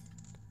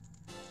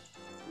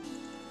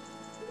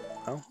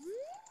 Well,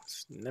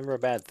 it's never a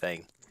bad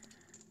thing.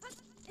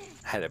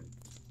 I had a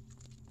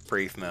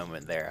brief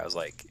moment there. I was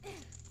like,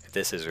 if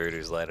this is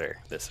Rudu's letter,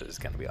 this is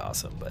going to be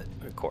awesome. But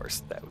of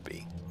course, that would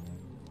be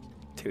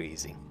too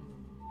easy.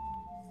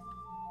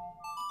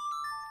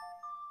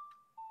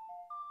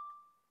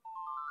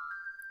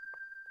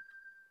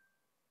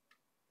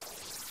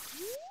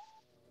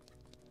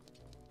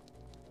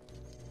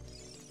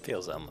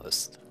 Feels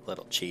almost a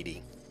little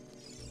cheaty.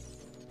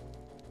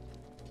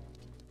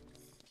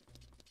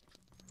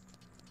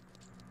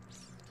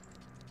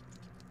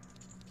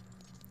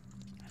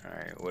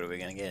 Alright, what are we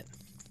gonna get?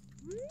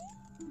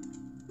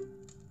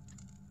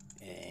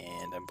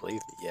 And I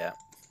believe, yeah,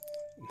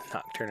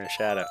 Nocturne of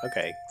Shadow.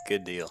 Okay,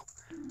 good deal.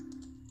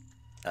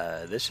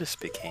 This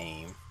just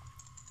became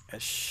a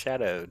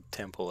Shadow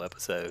Temple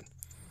episode.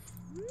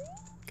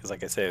 Because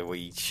like I said,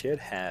 we should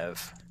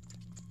have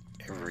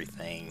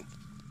everything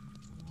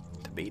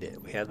to beat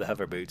it. We have the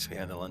hover boots, we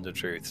have the lens of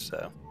truth,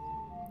 so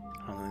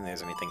I don't think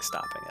there's anything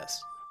stopping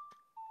us.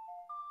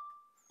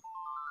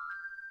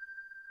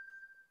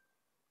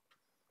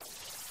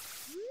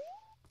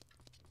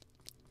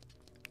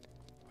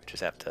 We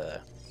just have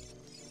to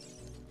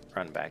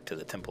run back to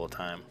the Temple of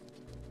Time,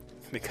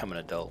 become an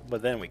adult,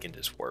 but then we can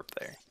just warp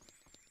there,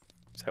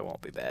 so it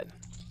won't be bad.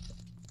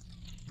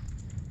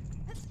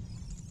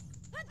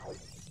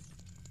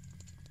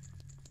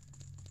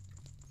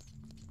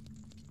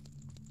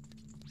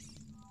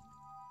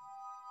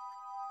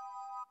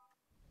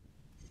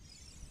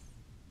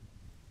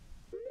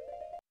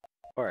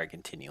 Or I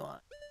continue on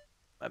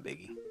my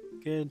biggie.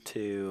 Good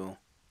to,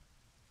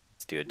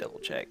 let's do a double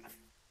check.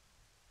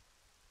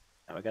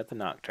 Now we got the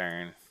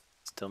Nocturne,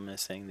 still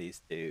missing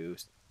these two.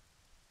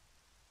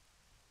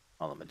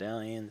 All the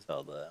medallions,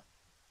 all the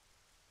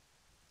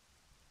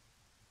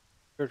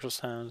spiritual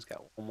stones,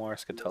 got one more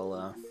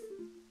Scatola.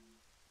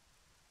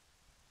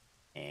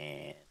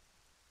 And I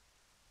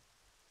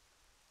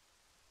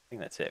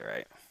think that's it,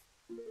 right?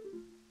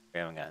 We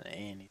haven't gotten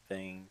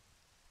anything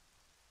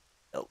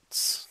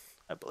else,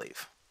 I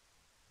believe.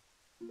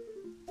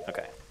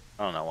 Okay,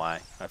 I don't know why.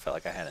 I felt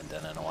like I hadn't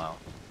done it in a while.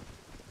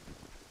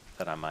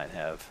 That I might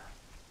have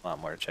a lot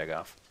more to check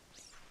off.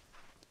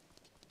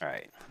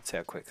 Alright, let's see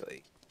how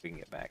quickly we can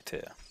get back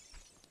to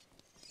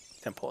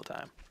Temple of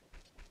Time.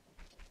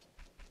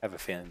 I have a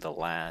feeling the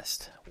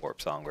last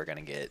warp song we're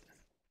gonna get is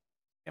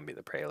gonna be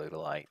the Prelude of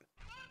Light,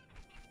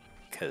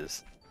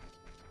 because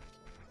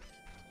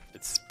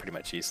it's pretty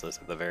much useless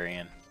at the very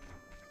end.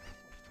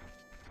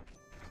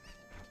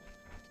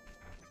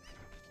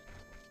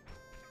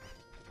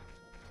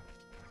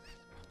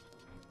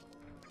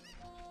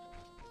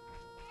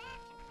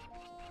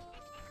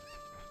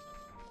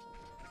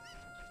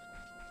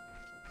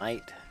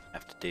 Might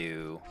have to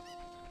do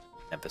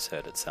an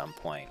episode at some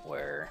point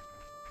where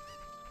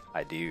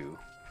I do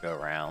go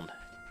around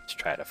to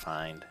try to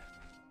find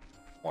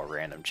more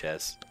random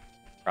chests.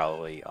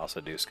 Probably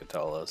also do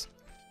Scatolas.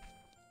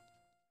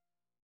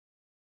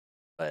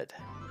 But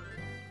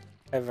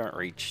I haven't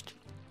reached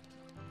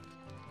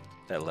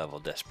that level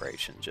of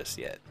desperation just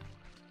yet.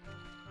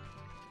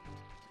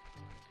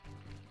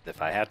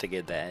 If I have to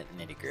get that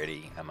nitty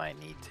gritty, I might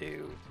need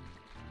to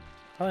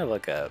probably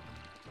look up.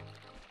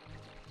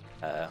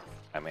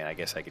 I mean, I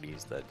guess I could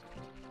use the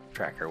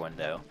tracker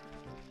window,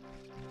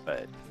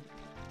 but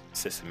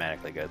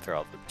systematically go through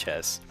all the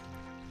chests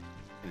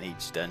in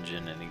each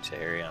dungeon in each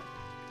area.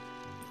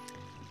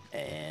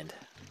 And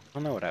I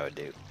don't know what I would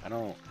do. I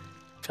don't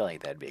feel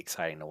like that'd be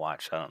exciting to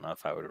watch. I don't know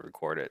if I would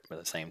record it, but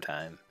at the same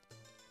time,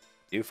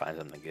 if you do find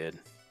something good,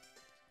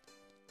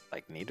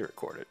 like, need to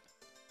record it.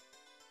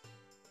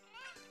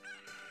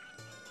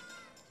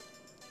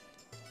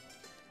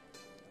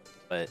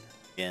 But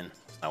again,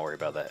 let's not worry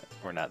about that.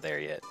 We're not there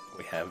yet.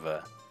 We have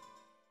a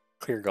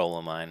clear goal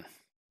in mind.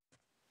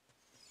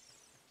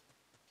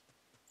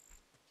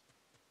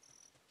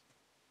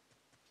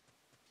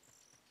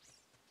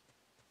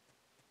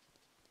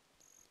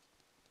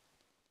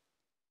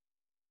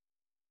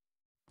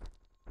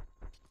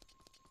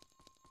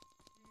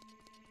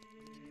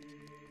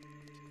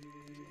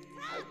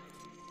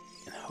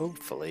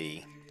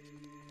 hopefully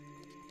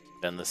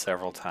done this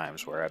several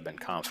times where I've been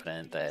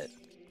confident that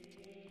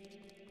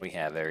we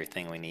have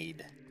everything we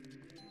need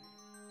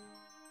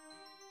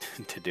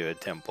to do a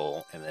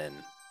temple, and then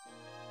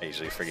I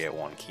usually forget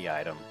one key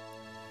item.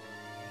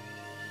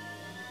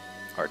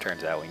 Or it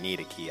turns out we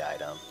need a key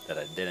item that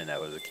I didn't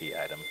know was a key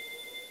item.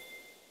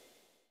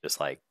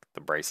 Just like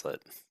the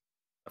bracelet,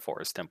 the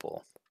forest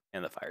temple,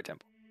 and the fire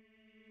temple.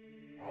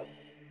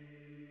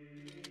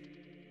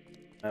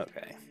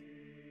 Okay.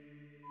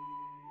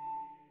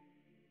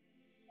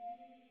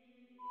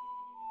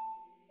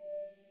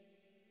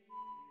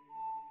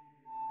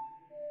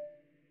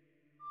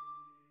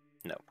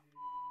 No.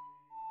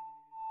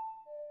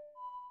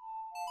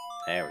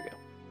 There we go.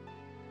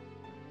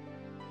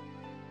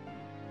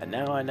 And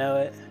now I know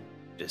it.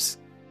 Just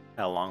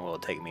how long will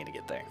it take me to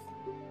get there?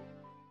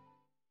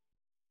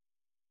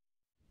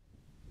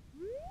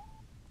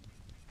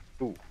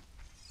 Ooh,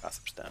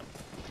 gossip stone.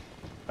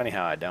 Funny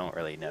how I don't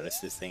really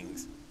notice these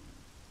things.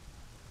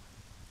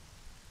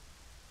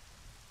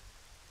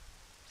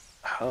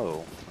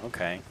 Oh,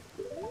 okay.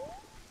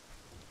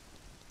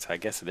 So I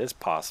guess it is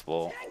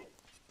possible.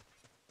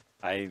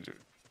 I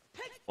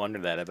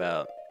wondered that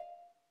about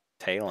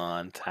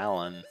Talon,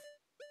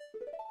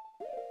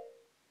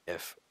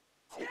 if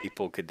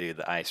people could do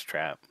the ice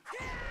trap.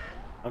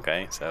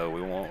 Okay, so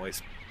we won't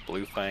waste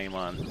blue flame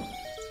on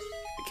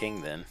the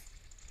king then.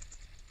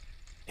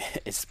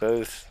 It's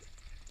both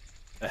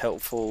a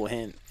helpful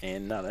hint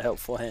and not a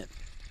helpful hint.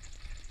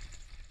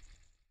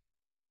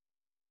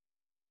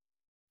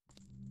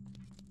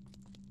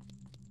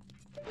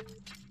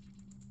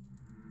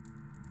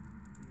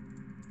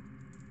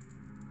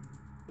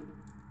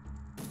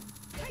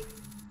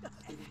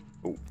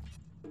 Ooh.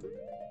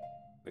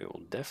 We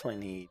will definitely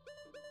need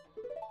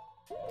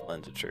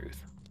Lens of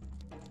Truth.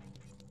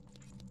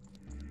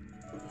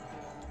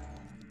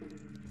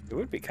 It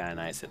would be kind of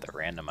nice if the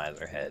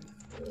randomizer had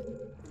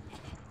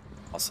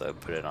also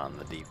put it on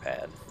the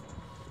D-pad.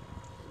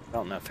 I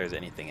don't know if there's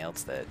anything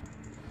else that...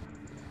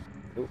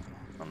 Ooh,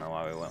 I don't know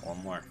why we went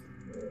one more.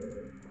 I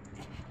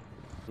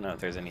don't know if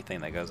there's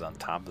anything that goes on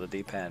top of the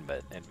D-pad,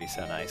 but it'd be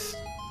so nice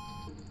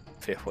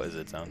if it was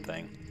its own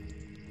thing.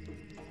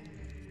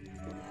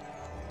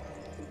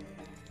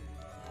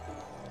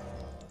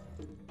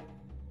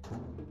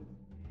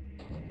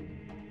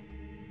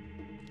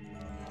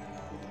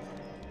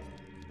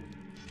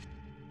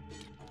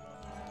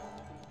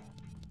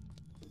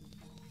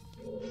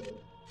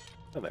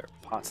 Oh, there are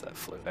pots that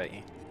flew at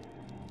you.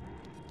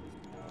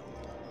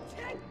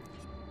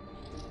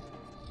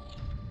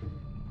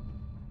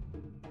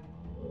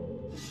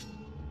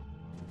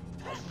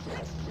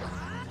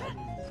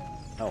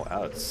 Oh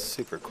wow, it's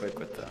super quick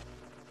with the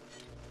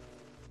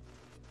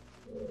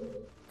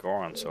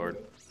Goron sword.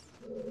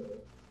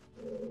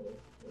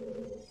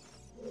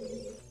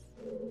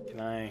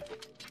 Can I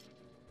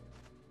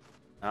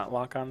not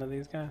lock onto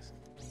these guys?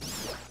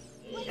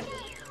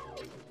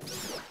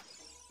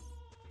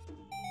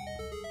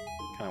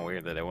 Kind of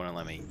weird that it wouldn't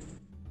let me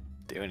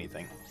do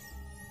anything.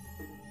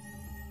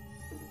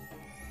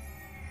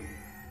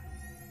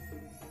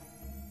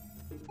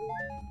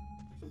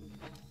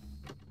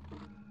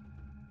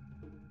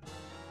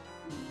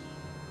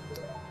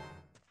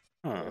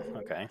 Huh,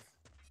 okay.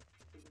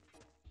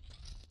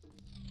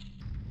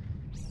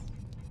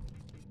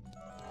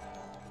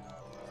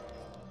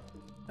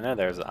 I know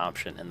there's an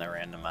option in the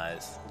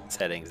randomized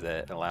settings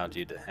that allowed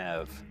you to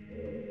have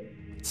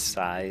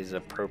size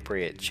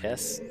appropriate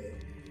chests,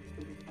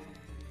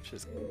 which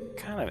is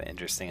kind of an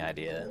interesting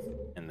idea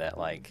in that,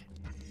 like,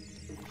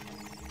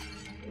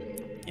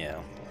 you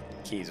know,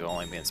 keys will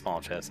only be in small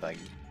chests, I'm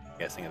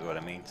guessing is what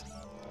it means.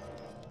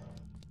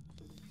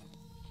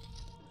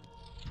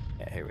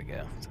 Yeah, here we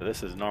go. So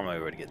this is normally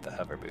where to get the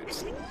hover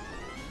boots.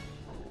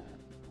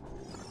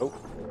 Oh,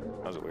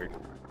 that was weird.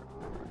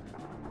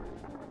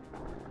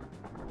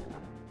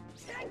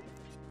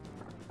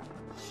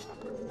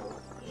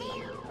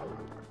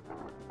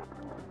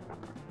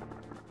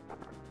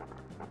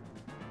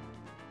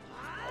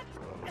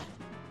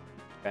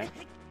 Okay.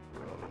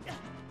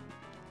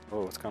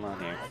 Oh, what's going on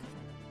here?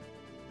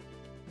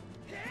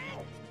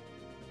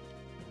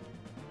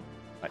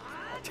 Like,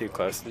 too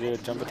close to do a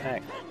jump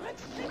attack.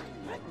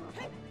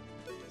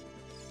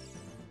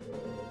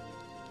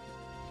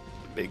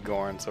 Big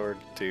Goron sword,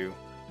 too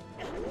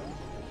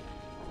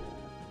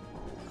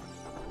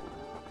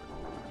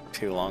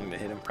long to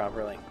hit him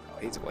properly. Oh,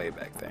 he's way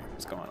back there.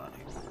 What's going on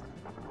here?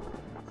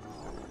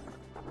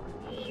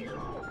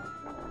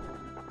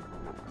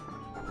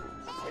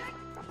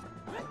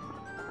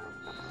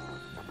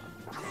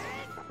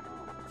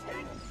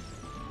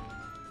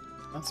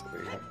 That's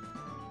weird.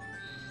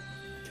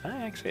 Can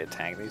I actually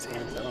attack these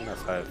hands? I don't know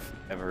if I've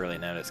ever really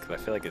noticed,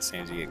 because I feel like as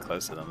soon as you get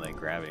close to them, they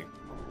grab you.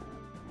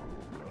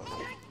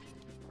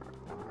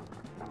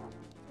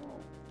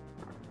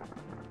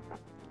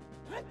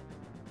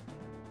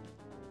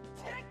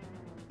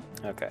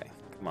 Okay,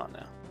 come on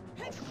now.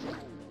 I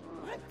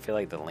feel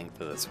like the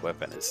length of this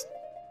weapon is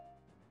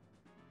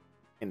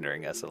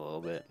hindering us a little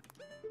bit.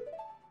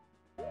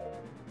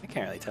 I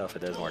can't really tell if it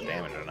does more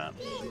damage or not.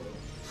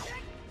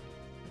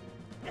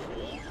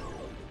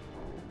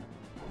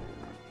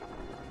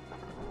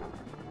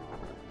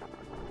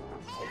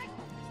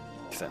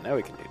 Because I know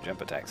we can do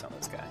jump attacks on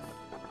this guy.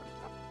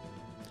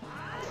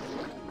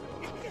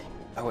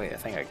 Oh wait, I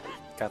think I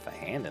got the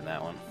hand in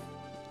that one.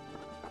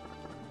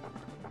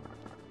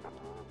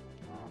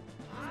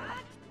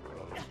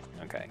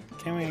 Okay,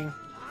 can we...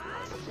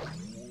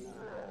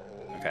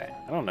 Okay,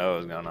 I don't know what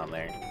was going on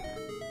there.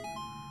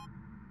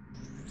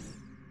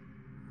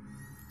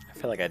 I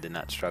feel like I did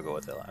not struggle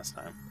with it last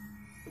time.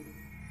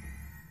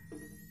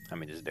 I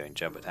mean, just doing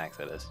jump attacks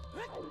at us.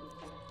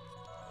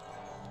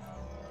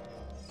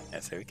 Yeah,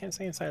 so we can't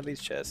see inside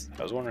these chests.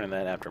 I was wondering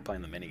that after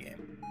playing the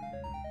minigame.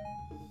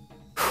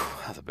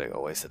 That's a big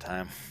old waste of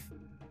time.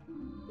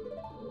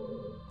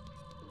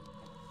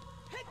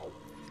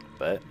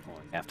 But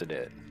we'll have to do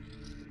it.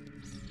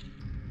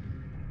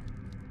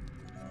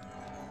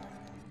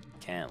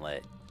 Can't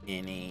let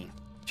any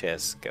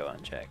chests go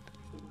unchecked.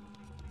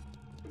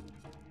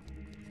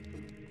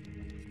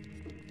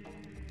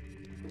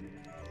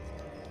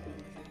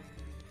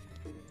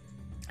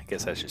 I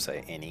guess I should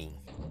say any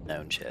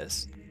known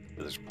chest.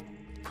 There's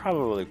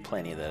probably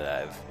plenty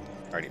that I've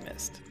already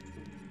missed.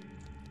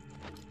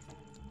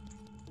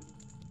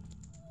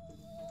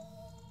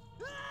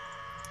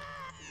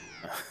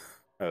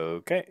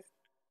 Okay.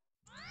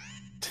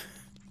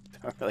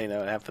 Don't really know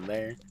what happened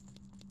there.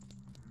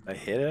 I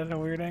hit it at a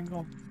weird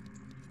angle.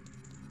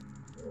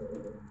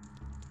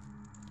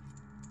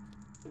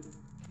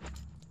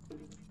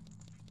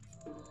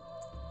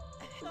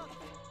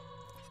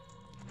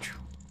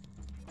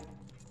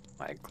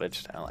 I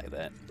glitched out like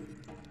that.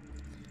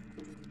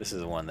 This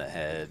is the one that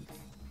had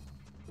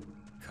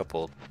a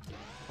couple,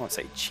 I won't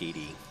say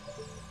cheaty,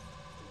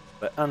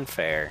 but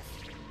unfair.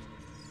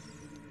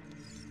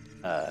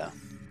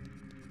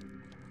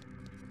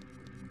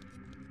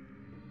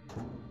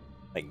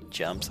 Like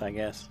jumps, I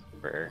guess,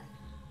 for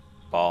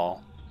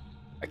ball.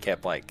 I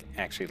kept like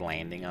actually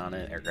landing on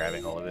it or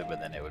grabbing hold of it, but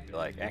then it would be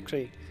like,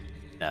 actually,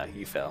 no,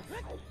 you fell.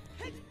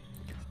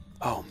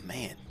 Oh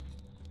man.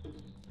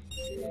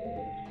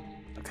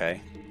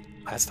 Okay.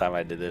 Last time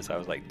I did this, I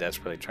was like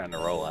desperately trying to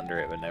roll under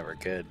it, but never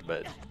could.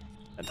 But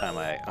that time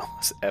I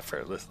almost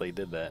effortlessly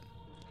did that.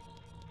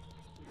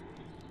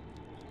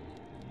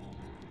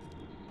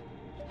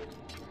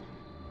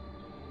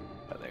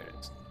 Oh, there it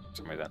is. For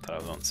some reason I thought I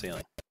was on the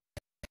ceiling.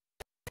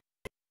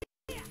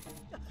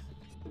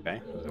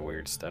 Okay, that was a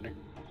weird stutter.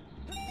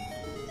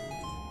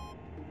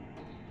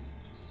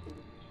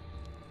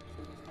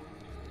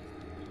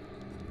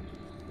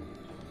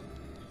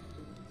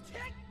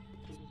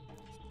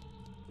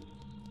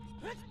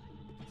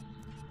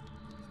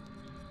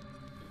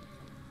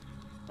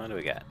 What do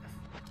we got?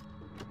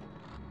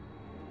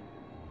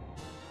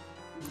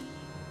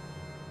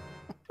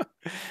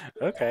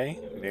 Okay,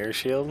 mirror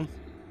shield.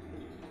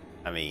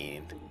 I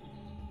mean,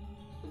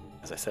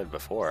 as I said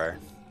before,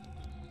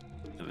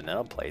 the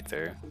vanilla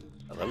playthrough,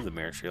 I love the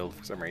mirror shield.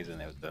 For some reason,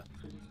 it was the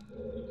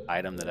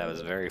item that I was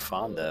very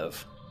fond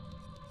of.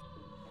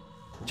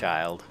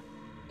 Child.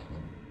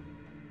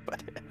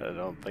 But I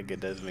don't think it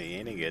does me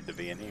any good to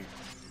be in here.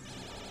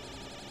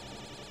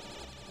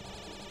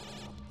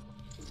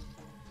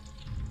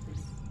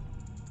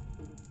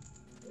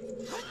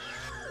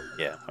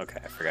 Yeah, okay,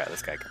 I forgot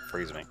this guy can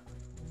freeze me.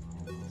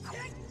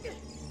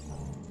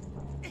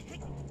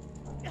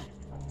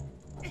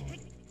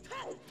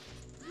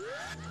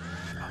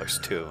 Oh, there's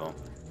two of them.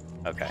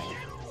 Okay.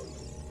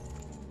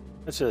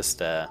 Let's just,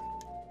 no,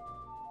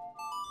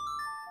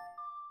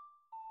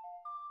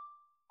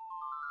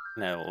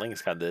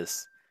 Link's got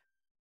this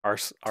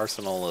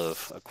arsenal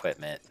of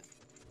equipment.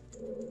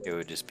 It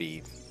would just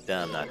be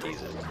dumb not to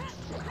use it.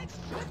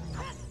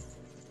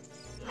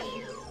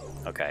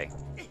 Okay.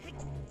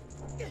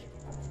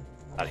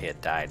 Thought he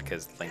had died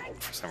because Link,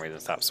 for some reason,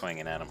 stopped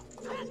swinging at him.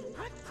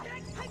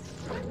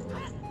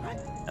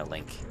 No,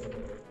 Link.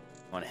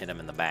 I want to hit him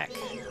in the back.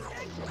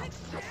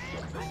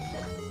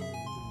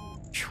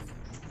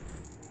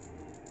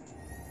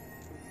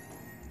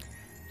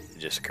 It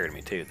just occurred to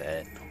me, too,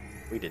 that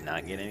we did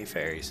not get any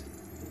fairies.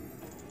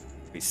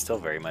 We still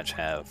very much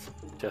have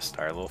just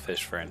our little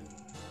fish friend.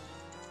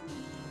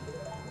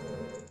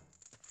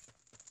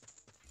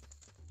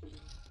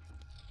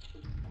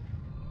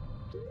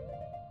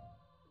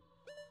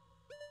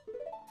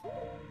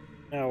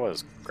 I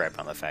was gripe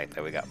on the fact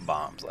that we got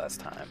bombs last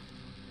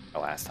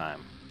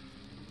time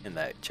in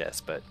that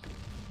chest, but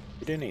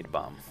we do need a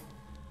bomb.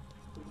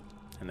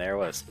 And there it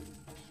was.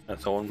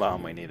 That's the one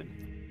bomb we needed.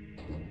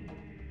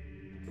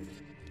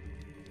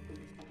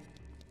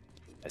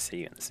 I see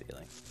you in the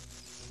ceiling.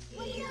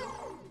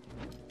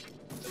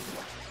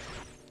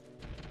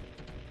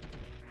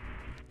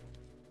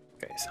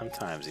 Okay,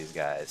 sometimes these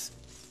guys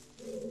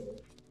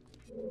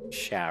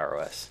shower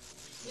us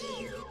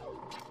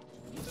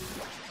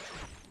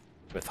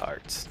with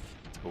hearts.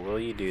 So will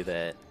you do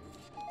that?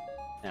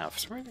 Now, for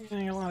some reason, I'm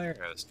getting a lot of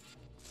arrows.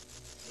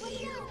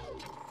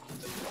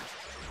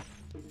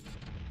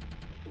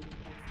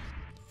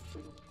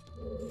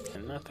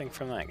 And nothing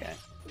from that guy.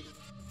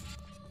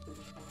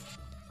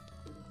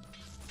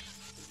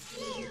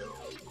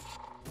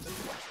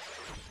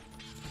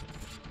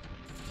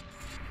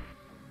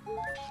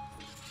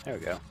 There we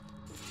go.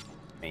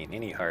 I mean,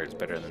 any heart is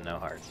better than no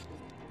hearts.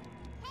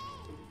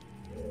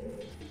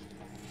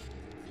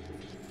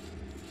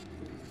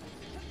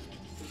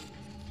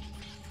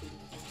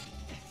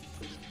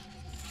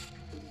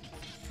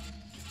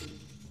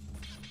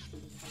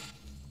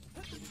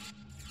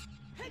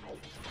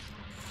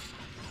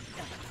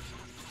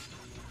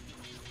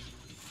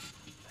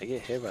 I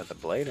get hit by the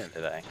blade or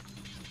did I?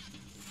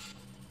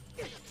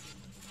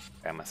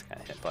 I must have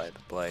got hit by the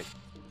blade.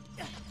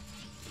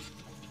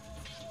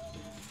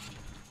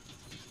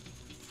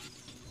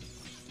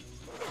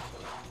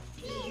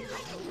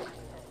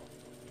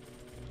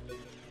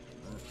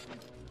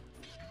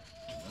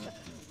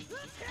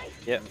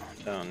 Yep,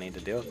 don't need to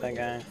deal with that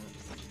guy.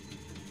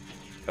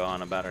 Go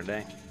on about our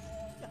day.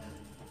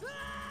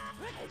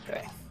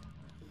 Okay.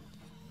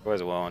 There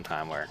was a one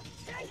time where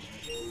I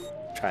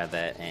tried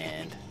that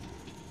and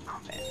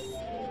oh man.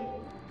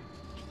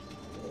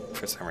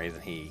 For some reason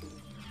he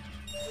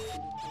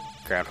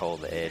grabbed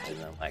hold of the edge and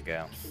then let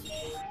go.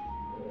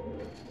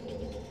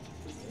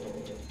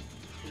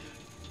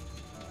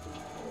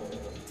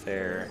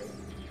 There.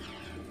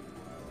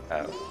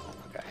 Oh,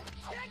 okay.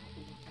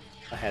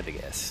 I had to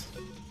guess.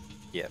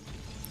 Yep.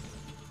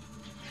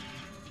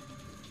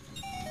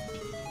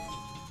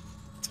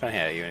 It's funny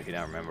how even if you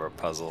don't remember a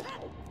puzzle,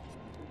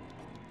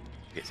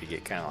 I guess you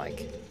get kind of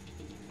like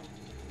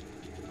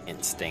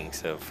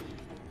instincts of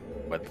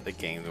what the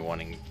game's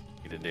wanting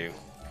you to do.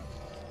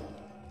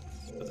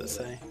 What does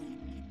it say?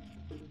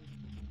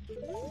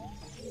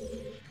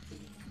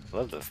 I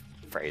love the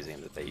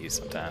phrasing that they use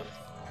sometimes.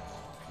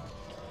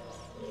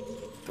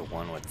 The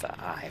one with the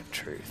eye of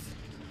truth.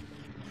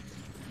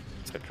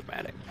 So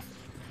dramatic.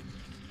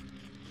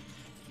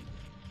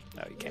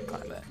 No, you can't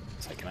climb that.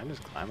 It's like, can I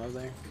just climb up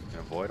there and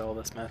avoid all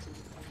this mess?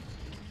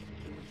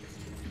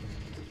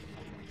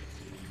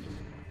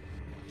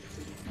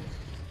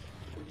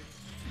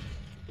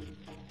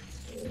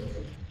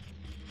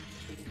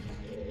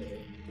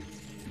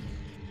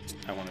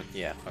 I want to,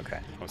 yeah, okay.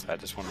 I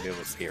just want to be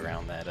able to see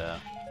around that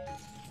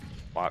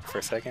walk for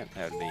a second.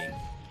 That would be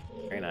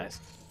very nice.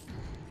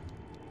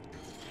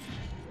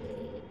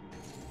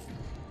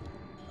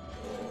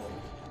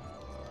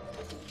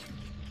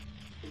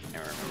 I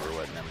can't remember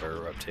what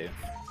number we're up to.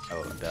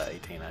 Oh,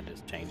 18, I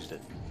just changed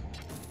it.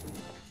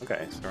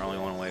 Okay, so we're only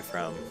one away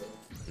from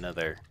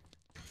another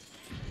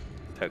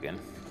token.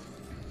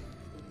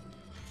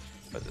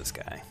 What's this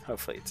guy?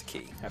 Hopefully it's a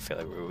key. I feel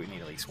like we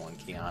need at least one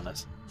key on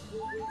us.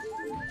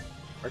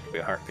 Or it could be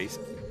a heart piece.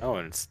 Oh,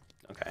 and it's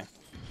okay.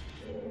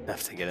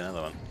 Enough to get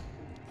another one.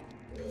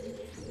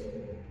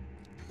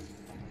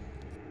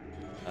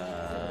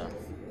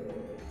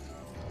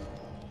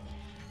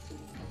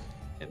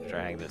 And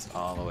drag this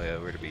all the way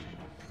over to be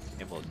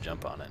able to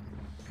jump on it.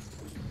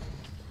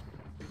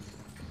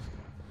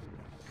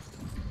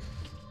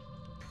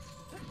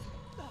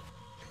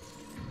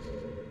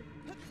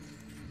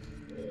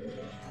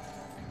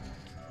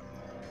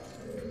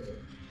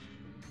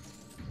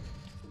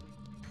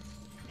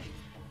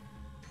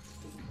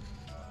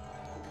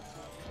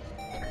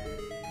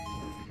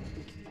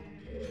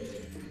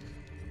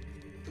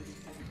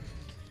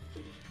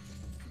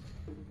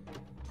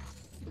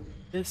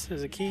 This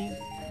is a key?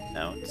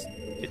 No, it's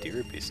 50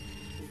 rupees.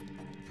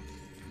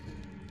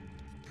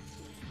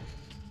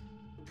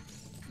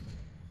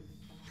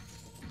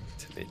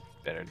 It's a bit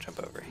better jump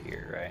over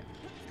here, right?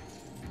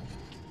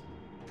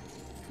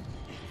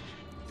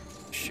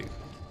 Shoot.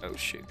 Oh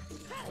shoot.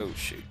 Oh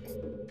shoot.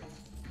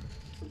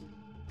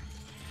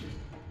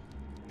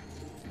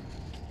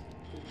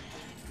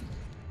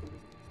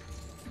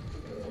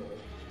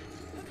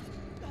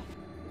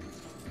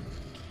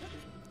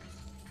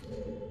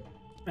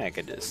 I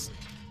could just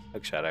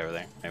hook shot over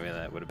there. Maybe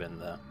that would have been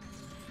the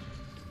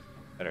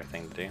better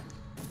thing to do.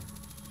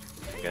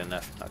 Good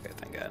enough? Okay,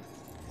 thank God.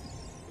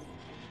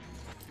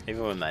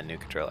 Even with my new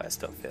controller, I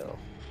still feel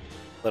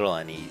a little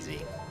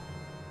uneasy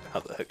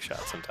about the hook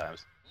shot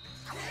sometimes.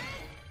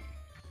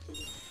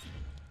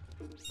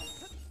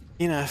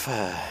 You know, if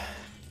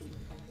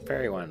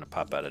Fairy wanted to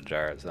pop out a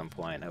jar at some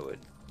point, I would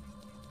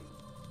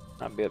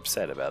not be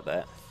upset about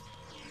that.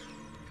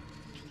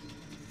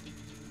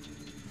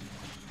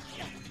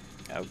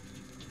 Oh.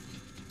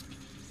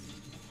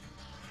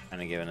 Trying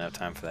to give enough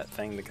time for that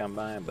thing to come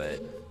by,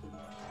 but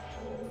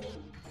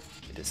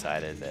he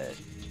decided that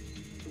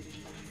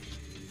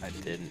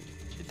it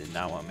did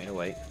not want me to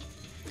wait.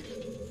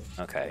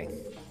 Okay.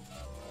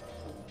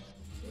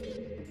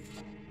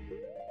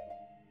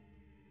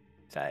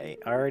 Did I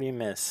already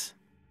miss?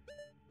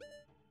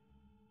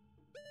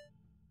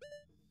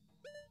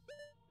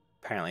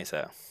 Apparently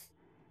so.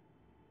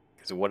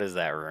 Because what is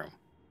that room?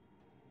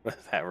 What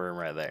is that room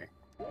right there?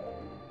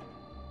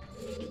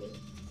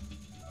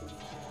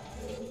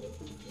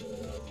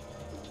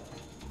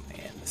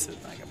 Man, this is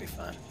not gonna be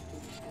fun.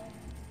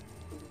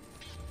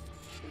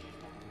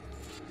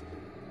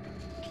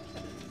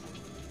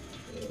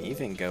 Can you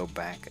even go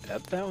back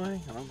up that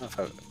way? I don't know if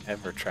I've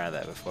ever tried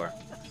that before.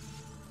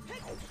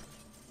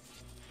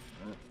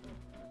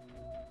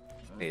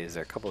 Wait, is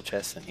there a couple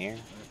chests in here?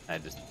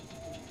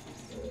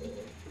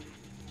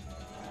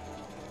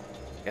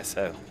 Guess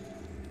so.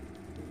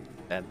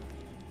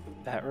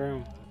 That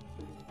room?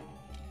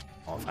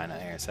 I'll find out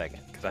here in a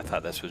second, because I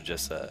thought this was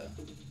just a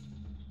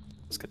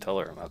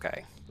Scatola room.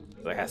 Okay,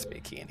 there has to be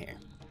a key in here.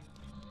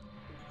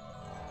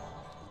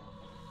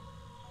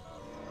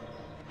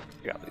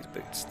 Check out these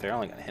boots. They're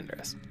only going to hinder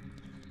us.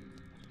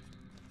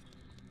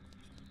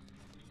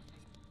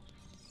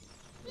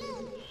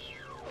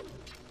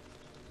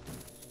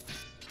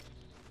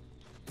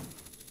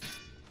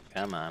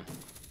 Come on.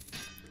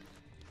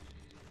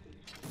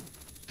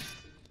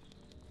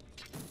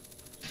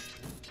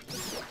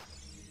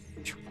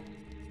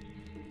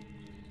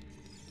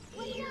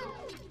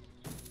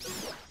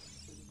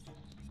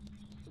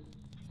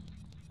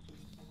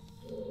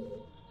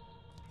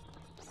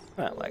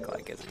 Not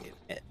like isn't getting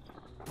hit.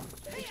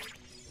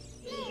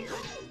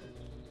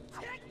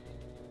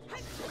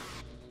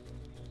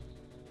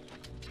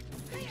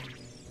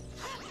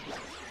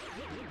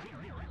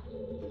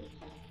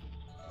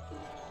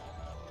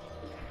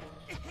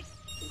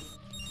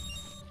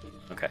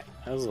 Okay,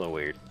 that was a little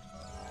weird.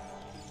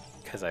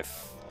 Because I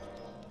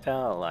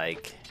felt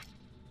like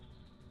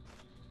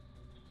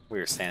we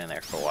were standing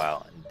there for a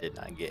while and did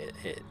not get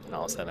hit, and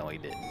all of a sudden we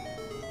did.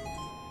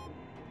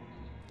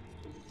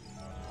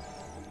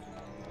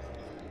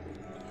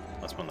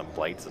 That's when the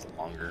blights is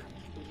longer.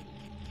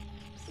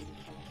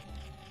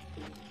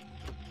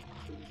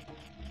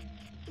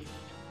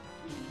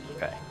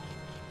 Okay,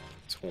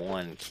 it's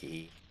one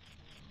key.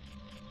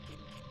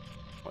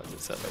 What is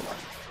this other one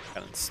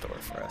got in store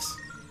for us?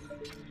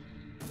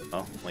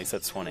 Well, at least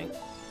that's 20. And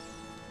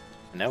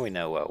now we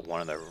know what one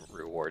of the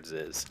rewards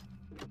is.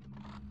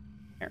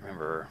 Can't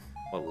remember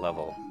what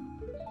level.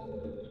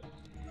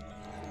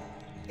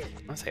 I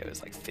want to say it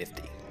was like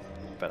 50,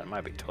 but I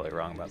might be totally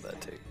wrong about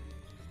that too.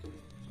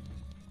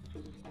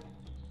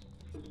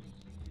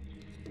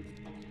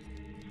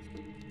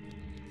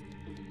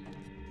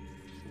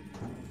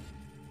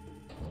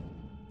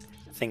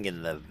 I think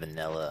in the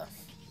vanilla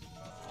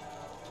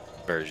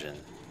version,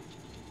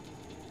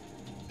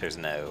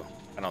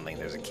 I don't think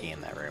there's a key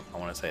in that room. I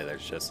want to say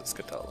there's just a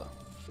Scatola.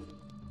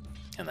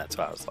 And that's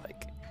why I was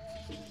like,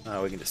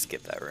 oh, we can just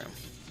skip that room.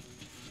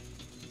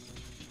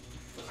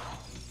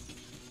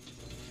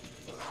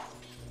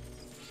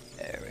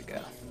 There we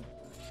go.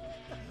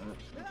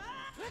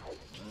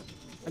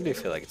 I do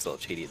feel like it's a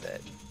little cheaty that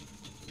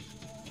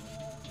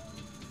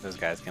those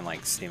guys can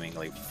like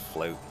seemingly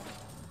float.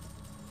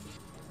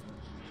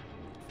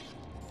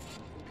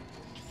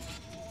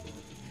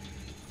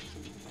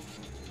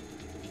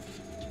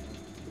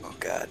 Oh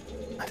god,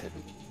 I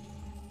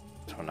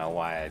don't know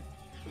why I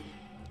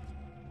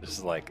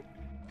just like,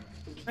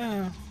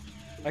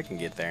 I can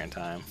get there in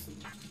time.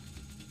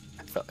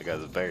 I felt like I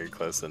was very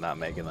close to not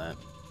making that.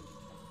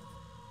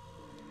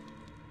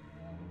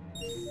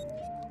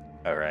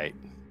 Alright,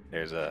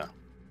 there's a...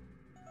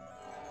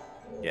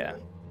 Yeah,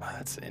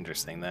 that's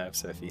interesting though.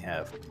 So if you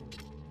have...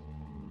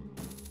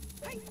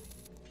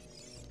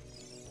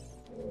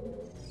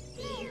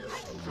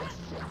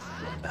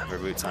 hover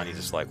boots on, you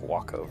just like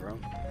walk over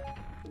them.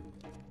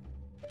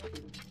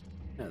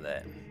 Know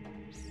that.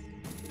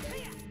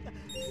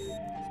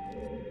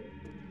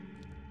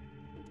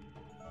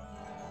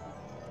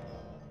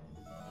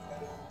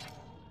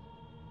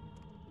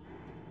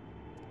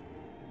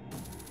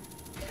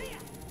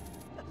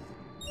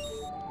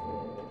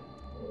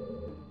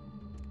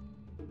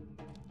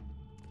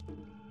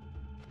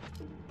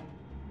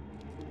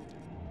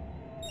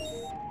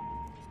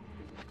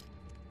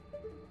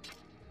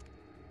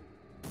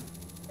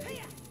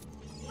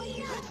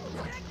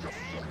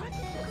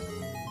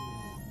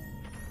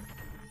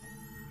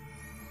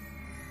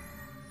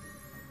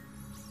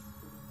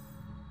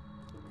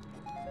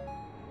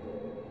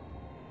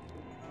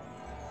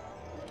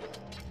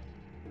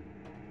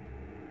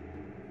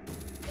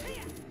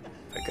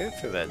 If I go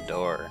through that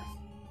door,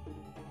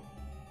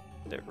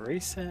 did it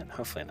reset?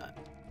 Hopefully not.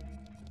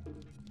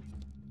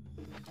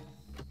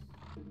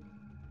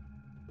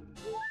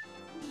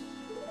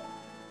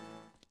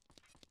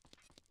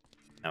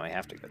 Now we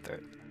have to go through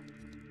it.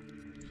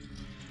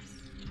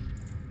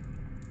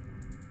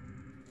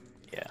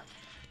 Yeah.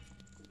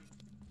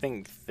 I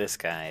think this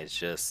guy is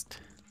just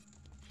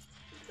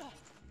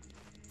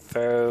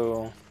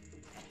throw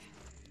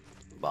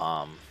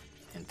bomb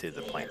into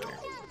the planter.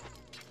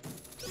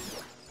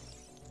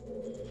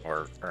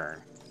 Or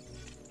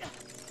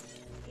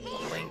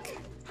link.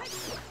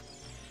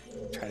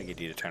 Try to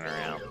get you to turn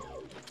around.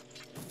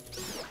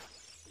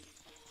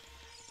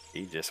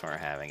 You just weren't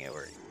having it,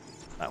 we're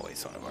not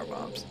waste one of our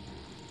bombs.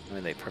 I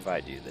mean, they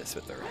provide you this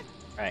with the ring,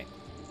 right?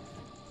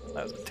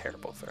 That was a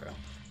terrible throw.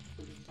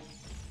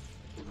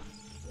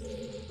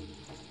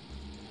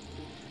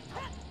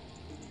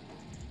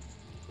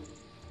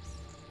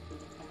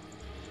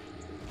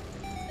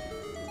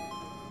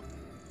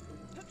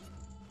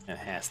 It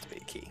has to be a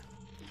key.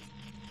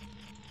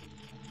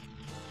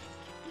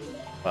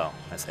 Well,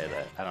 I say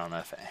that. I don't know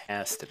if it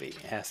has to be.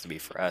 It has to be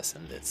for us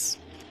in this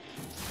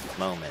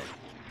moment.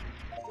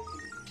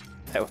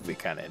 That would be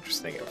kind of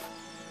interesting if,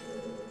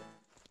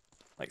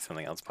 like,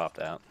 something else popped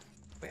out.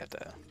 We had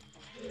to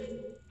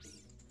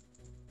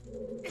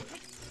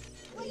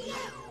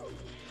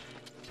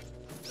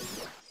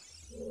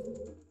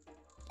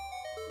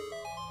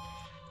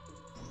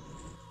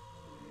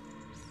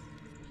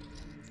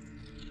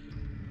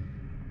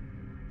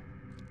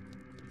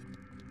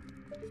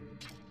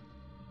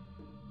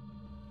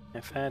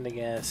If I had to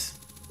guess.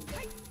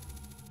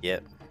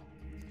 Yep.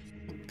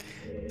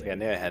 I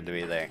knew I had to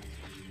be there.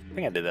 I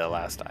think I did that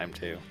last time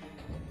too.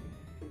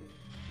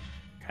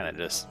 Kind of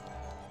just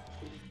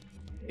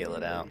feel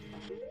it out.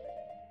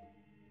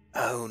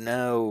 Oh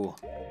no!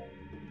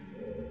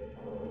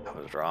 I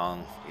was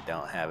wrong. We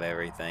don't have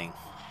everything.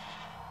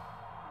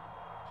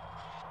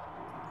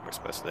 We're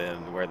supposed to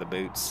wear the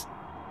boots.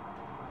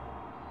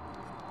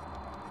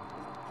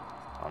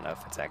 I don't know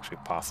if it's actually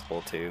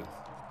possible to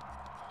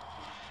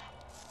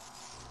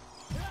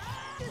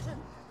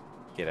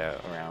get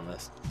out around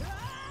this.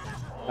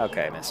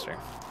 Okay, mister.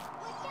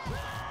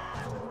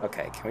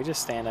 Okay, can we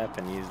just stand up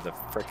and use the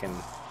frickin'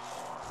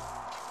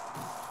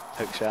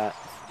 hook shot?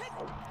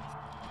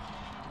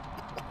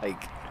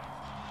 Like,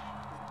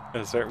 at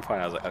a certain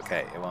point I was like,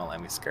 okay, it won't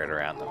let me skirt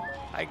around them.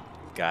 I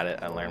got it,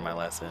 I learned my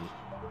lesson.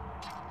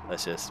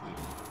 Let's just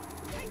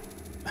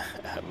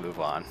move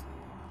on.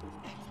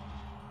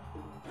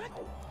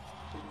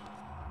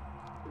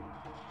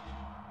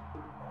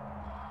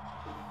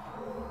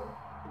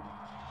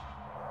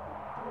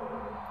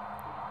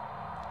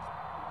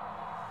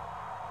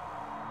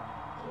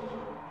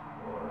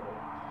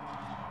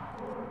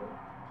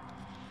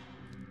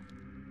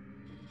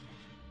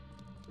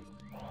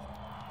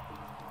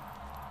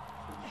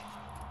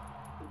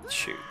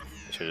 Shoot,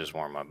 I should just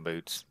worn my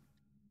boots.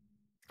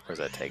 Where does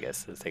that take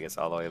us? Does it take us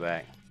all the way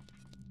back?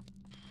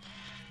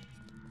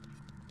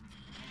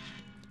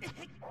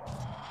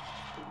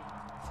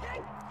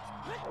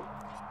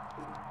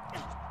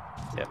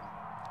 Yep.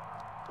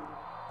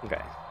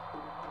 Okay.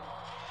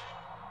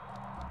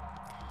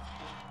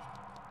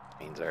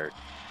 Means our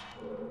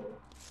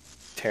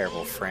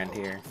terrible friend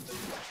here.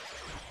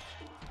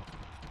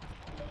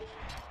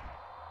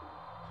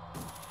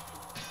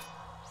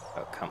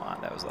 Oh, come on.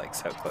 That was like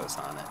so close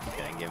on it. You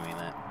couldn't give me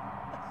that.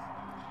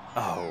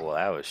 Oh, well,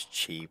 that was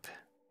cheap.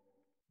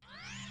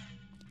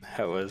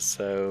 That was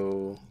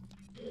so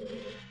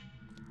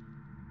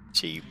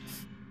cheap.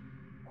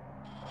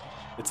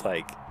 It's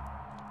like,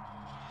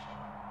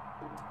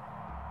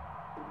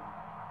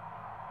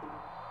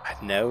 I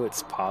know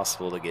it's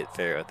possible to get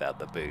through without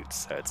the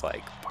boots, so it's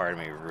like part of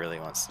me really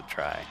wants to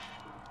try.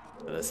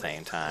 At the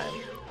same time,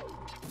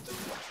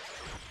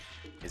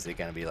 is it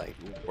gonna be like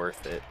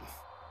worth it?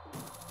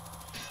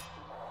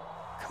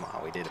 Come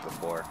on, we did it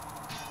before.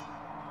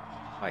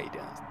 Why are you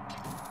doing this?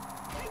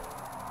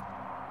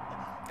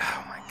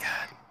 Oh my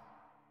god.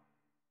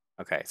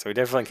 Okay, so we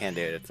definitely can't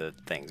do it if the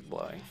thing's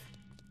blowing.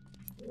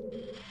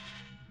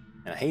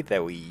 And I hate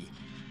that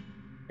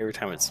every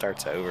time it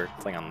starts over,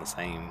 it's like on the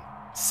same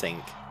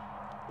sync.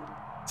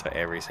 So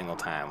every single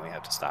time we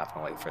have to stop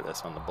and wait for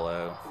this one to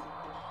blow.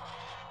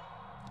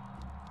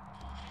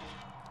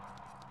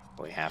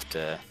 We have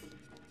to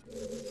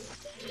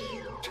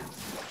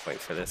wait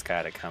for this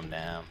guy to come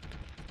down.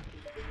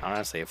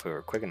 Honestly, if we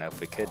were quick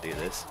enough, we could do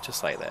this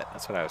just like that.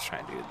 That's what I was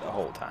trying to do the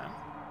whole time.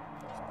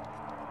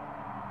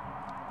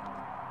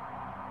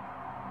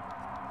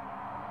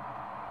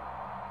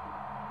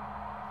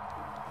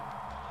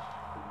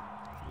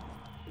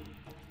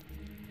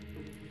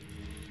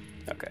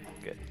 Okay,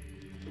 good.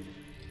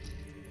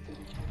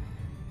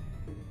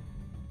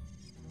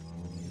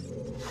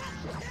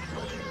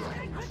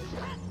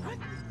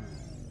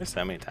 There's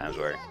so many times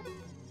where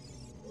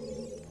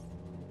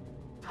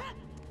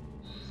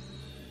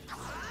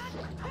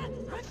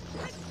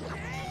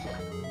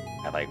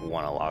I like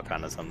want to lock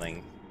onto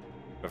something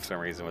for some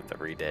reason with the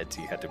re-dead,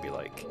 so you have to be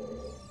like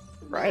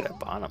right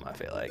up on them, I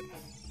feel like.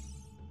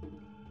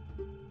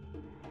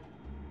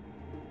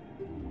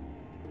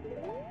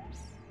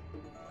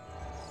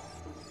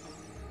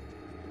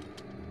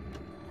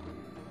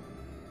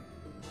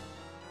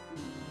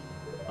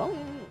 Oh,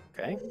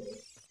 okay.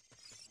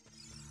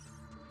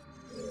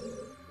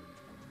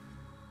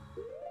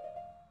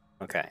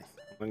 Okay,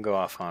 I'm gonna go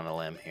off on a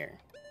limb here.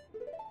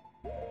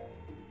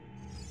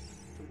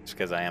 Just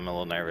because I am a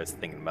little nervous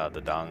thinking about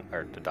the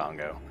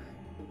dongo.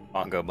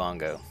 Bongo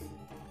bongo.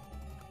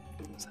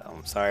 So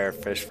I'm sorry our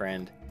fish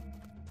friend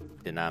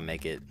did not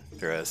make it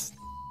through us.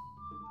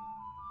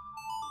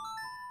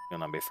 You'll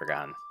not be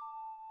forgotten.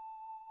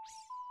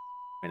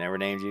 We never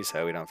named you,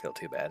 so we don't feel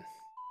too bad.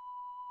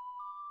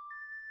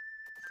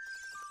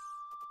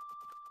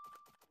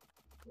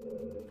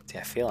 See,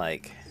 I feel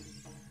like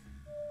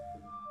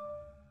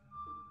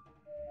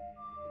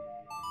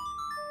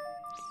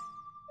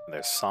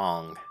there's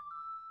song.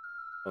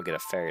 We'll get a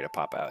fairy to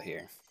pop out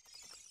here.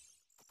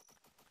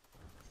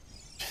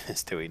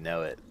 Just till we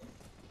know it.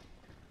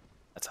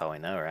 That's all we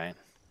know, right?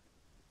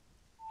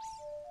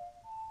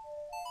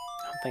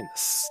 I don't think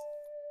this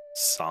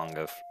Song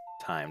of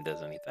Time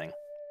does anything.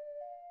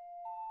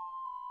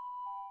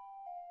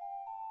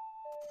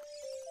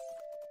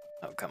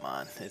 Oh, come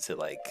on. Is it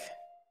like...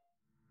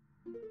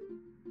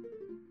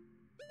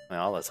 I mean,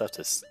 all that stuff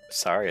is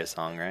Saria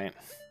song, right?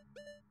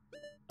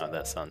 Oh,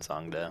 that's Sun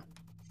Song, though.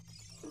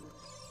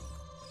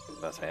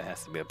 I was about to say it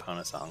has to be a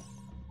Pona song.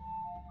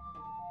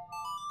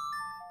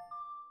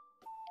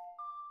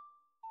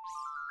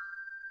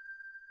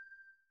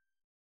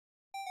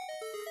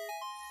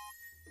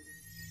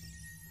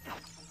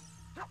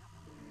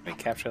 Can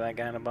we capture that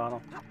guy in a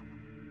bottle?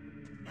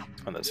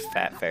 One of those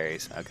fat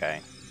fairies. Okay.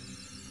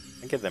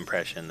 I get the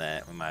impression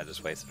that we might have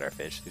just wasted our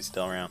fish. He's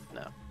still around?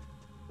 No.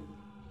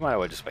 We might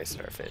have just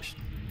wasted our fish.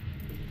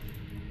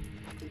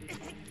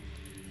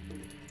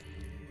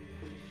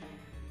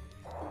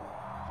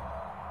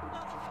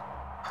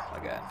 Oh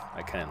my god.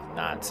 I couldn't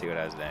not see what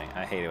I was doing.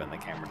 I hate it when the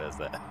camera does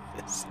that.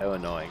 It's so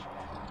annoying.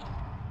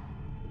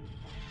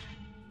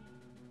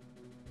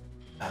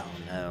 Oh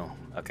no.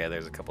 Okay,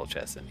 there's a couple of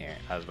chests in here.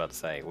 I was about to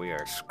say, we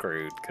are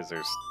screwed because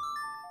there's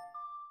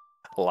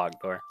a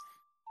locked door.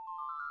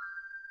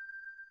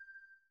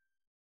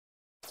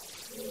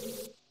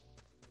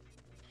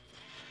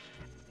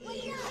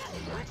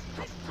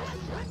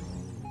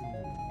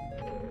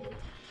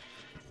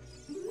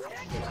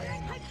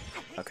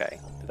 Okay,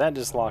 did that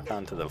just lock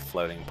onto the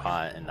floating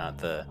pot and not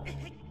the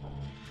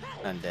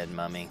undead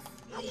mummy?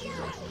 I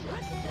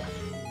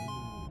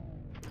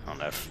don't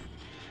know if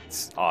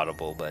it's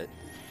audible, but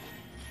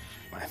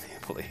you might be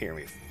able to hear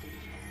me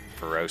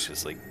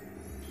ferociously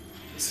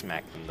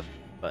smacking the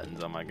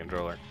buttons on my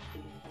controller.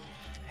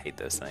 I hate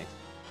those things.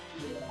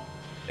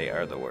 They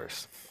are the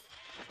worst.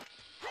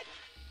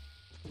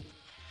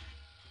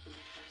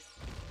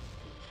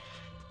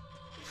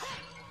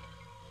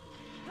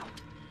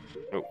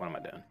 Oh, what am I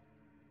doing?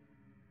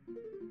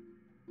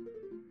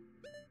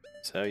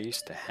 So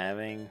used to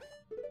having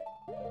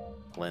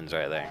lens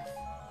right there.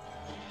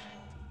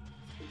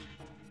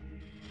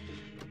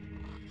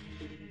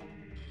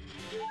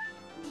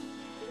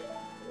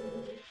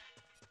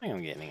 I think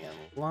I'm getting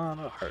a lot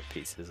of heart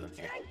pieces in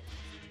here.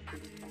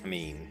 I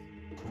mean,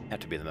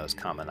 have to be the most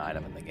common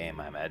item in the game,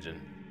 I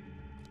imagine.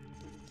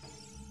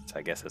 So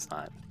I guess it's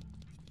not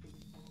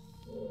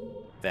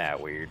that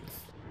weird.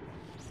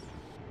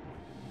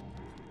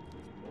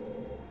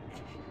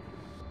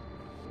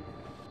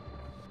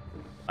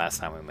 Last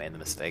time we made the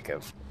mistake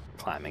of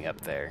climbing up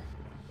there,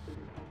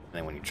 and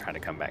then when you try to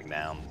come back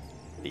down,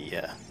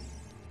 the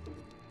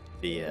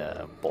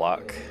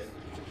block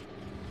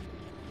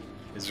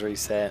is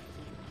reset.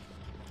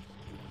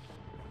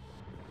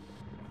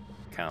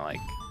 Kind of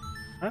like,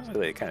 honestly,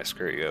 they kind of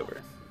screw you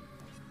over.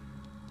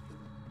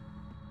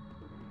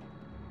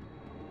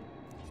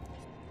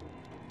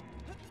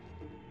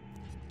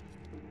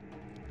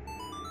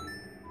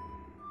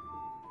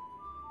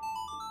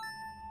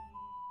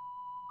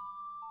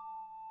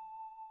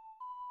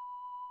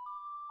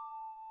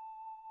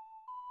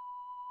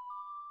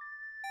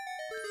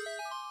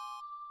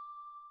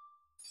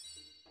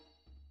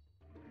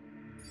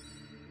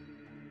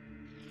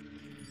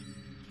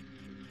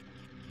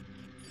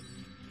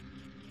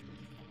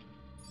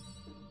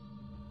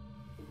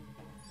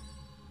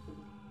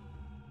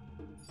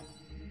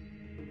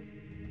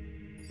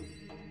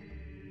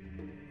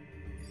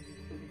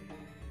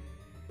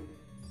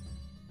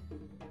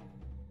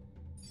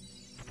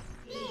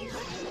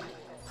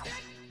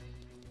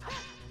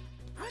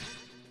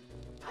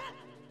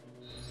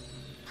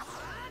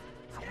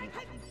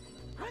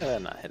 How did I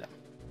not hit him?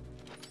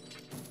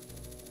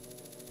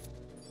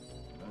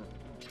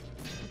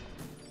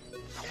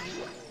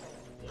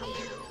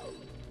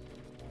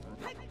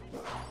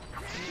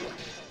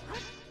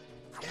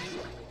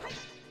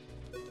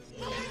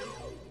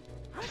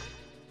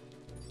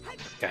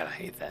 God, I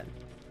hate that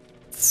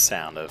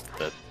sound of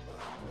the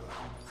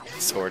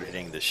sword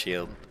hitting the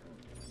shield.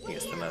 I think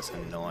it's the most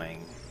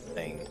annoying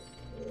thing.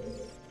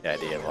 The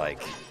idea of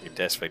like you're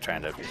desperately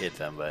trying to hit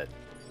them, but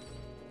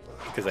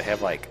because they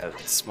have like a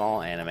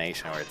small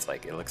animation where it's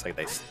like it looks like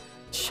they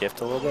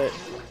shift a little bit,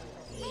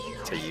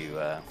 so you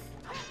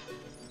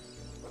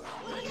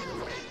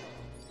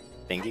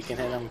think you can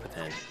hit them, but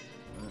then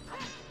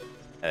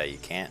you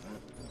can't.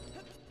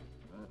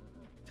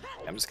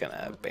 I'm just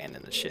gonna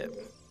abandon the ship.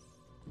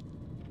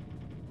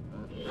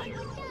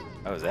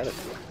 Oh, is that a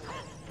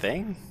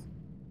thing?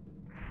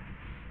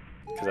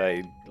 Because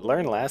I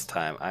learned last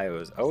time, I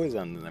was always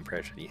under the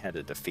impression you had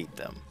to defeat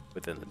them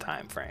within the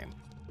time frame.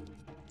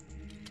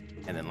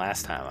 And then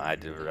last time I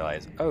did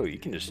realize, oh, you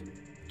can just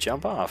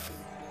jump off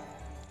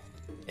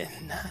and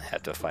not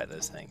have to fight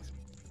those things.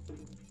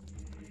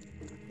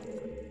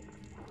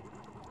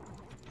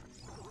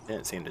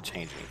 Didn't seem to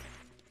change anything.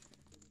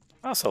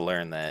 I also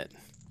learned that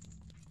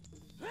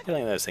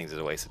killing those things is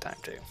a waste of time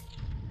too.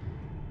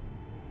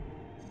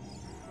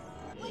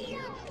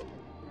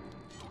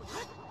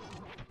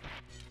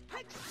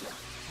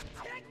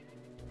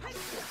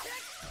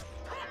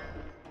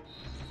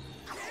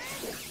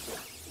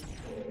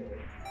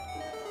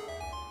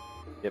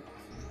 Yep.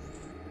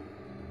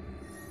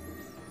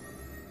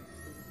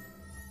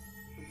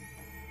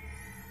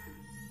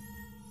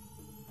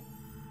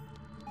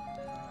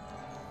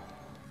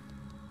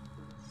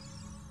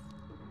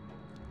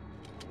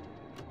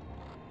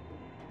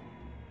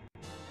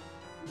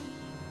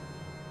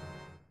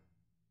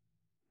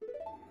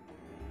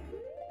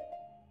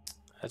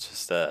 That's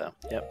just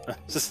yep,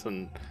 just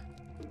a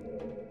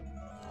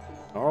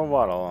normal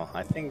bottle.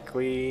 I think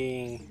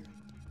we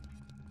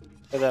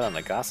put that on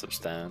the Gossip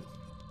Stone.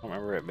 I don't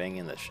remember it being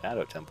in the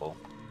Shadow Temple.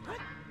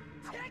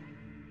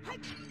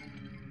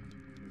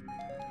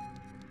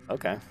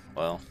 Okay,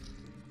 well,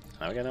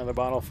 now we got another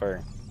bottle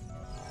for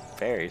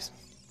fairies.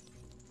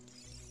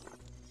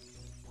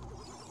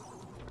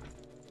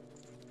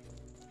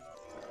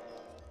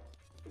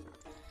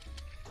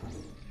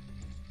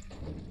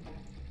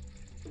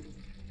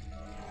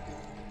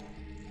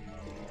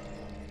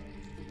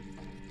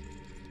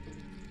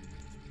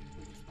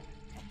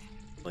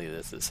 I believe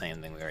this is the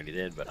same thing we already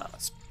did, but on a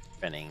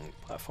spinning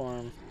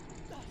platform.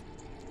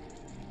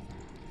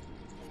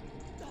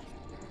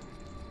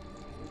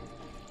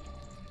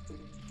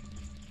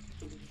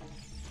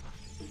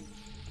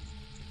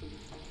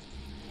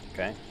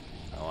 Okay.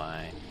 Oh,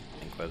 I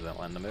think wasn't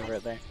one to move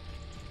right there.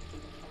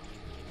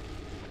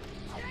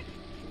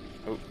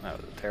 Oh, that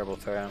was a terrible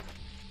throw.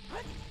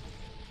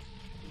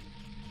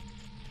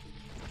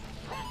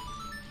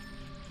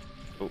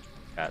 Oh,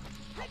 got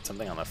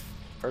something on the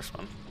first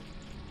one.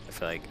 I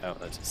feel like, oh,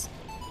 that's just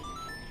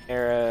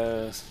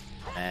arrows,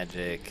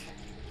 magic,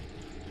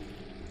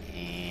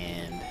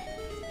 and...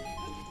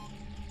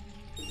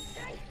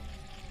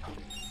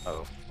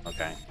 Oh,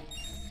 okay.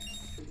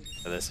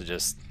 So this is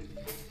just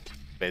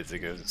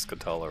basically a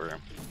Scatola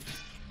room.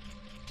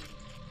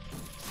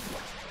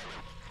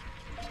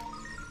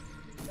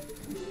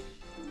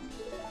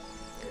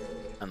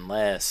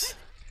 Unless...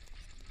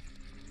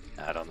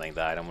 I don't think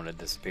the item would have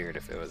disappeared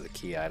if it was a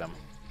key item.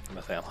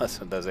 Unless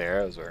those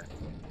arrows were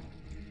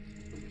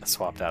a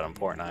swapped out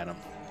important item.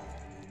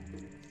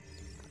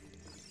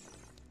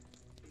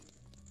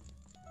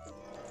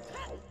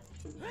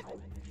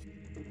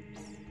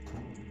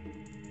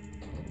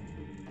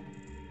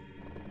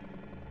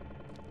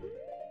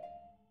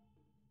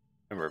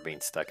 I remember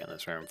being stuck in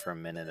this room for a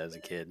minute as a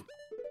kid.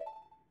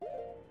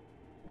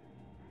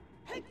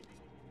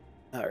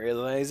 Not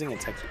realizing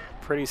it's actually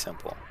pretty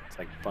simple. It's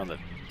like one of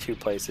the two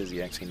places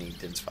you actually need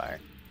Din's Fire.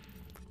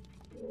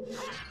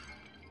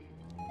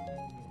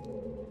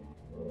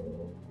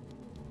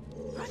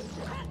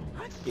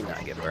 You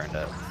not get burned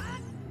up.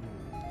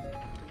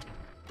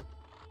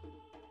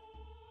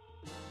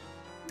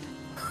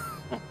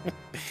 We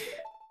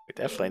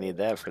definitely need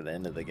that for the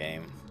end of the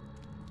game.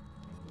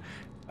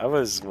 I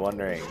was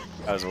wondering,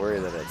 I was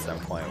worried that at some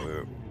point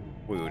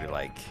we would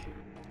like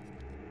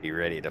be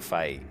ready to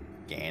fight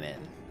Ganon,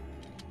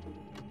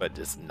 but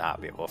just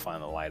not be able to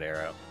find the light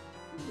arrow.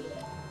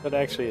 But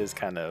actually is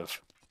kind of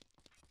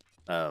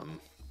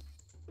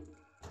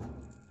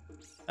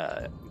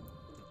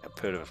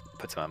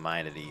puts my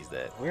mind at ease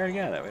that we already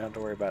got it. We don't have to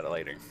worry about it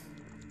later.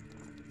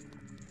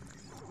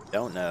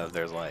 Don't know if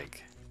there's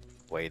like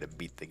a way to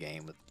beat the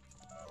game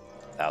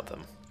without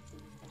them.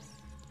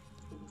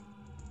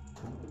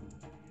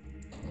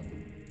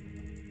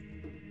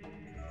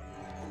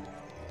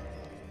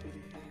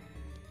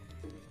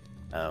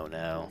 Oh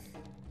no,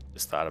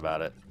 just thought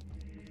about it.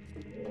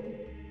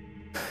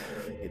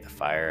 We need the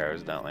fire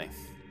arrows, don't we?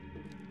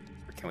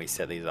 Or can we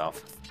set these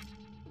off?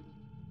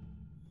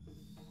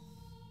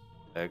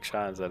 Bug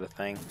shot, is that a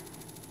thing?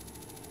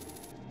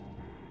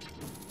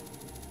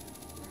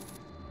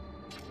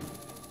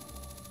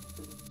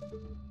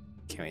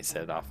 Can we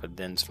set it off with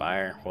Din's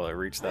Fire? Will it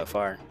reach that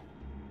far?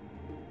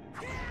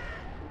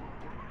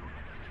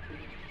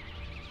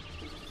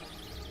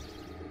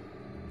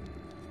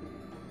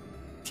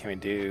 Can we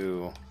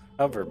do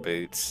hover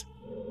boots,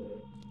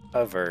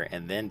 hover,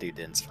 and then do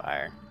Din's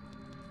Fire?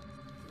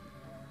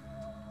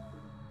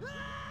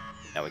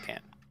 No, we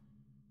can't.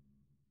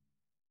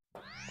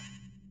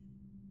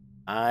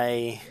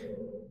 I'm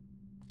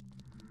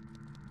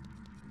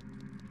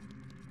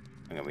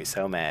gonna be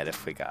so mad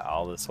if we got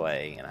all this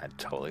way and I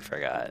totally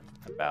forgot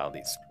about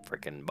these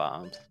freaking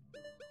bombs.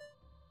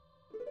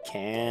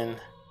 Can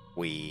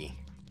we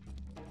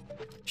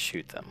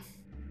shoot them?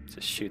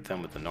 Just shoot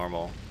them with the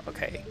normal.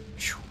 Okay.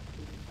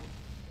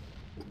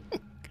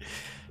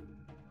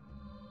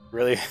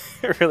 Really,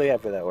 really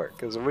happy that worked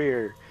because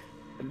I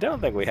don't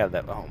think we have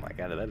that. Oh my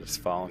god, did that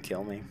just fall and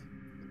kill me?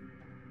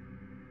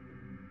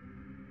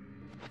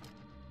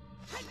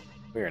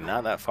 We are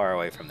not that far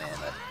away from the end,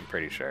 I'm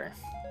pretty sure.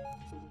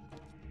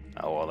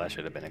 Oh, well, that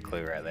should have been a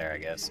clue right there, I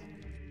guess.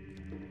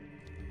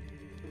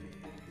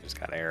 Just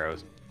got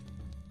arrows.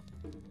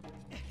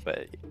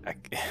 But I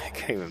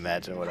can't even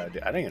imagine what I'd do.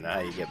 I don't even know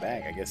how you get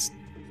back, I guess.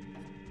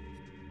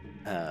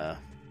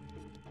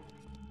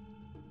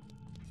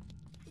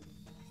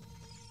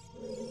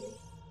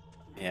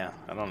 Yeah,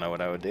 I don't know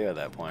what I would do at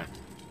that point.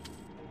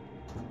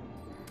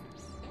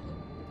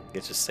 I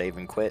guess just save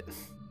and quit.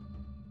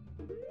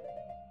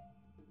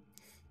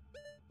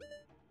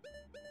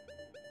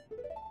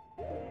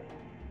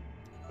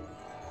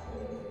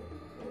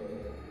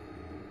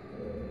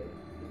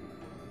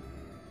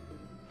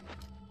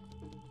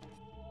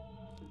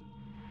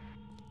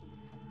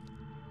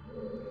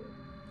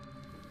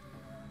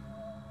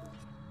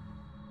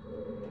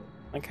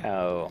 Like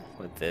how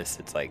with this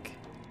it's like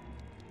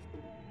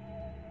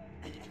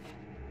for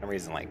some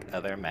reason like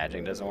other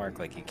magic doesn't work,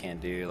 like you can't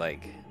do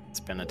like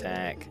spin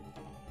attack.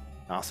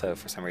 Also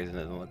for some reason it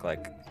doesn't look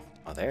like,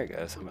 oh there it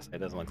goes, it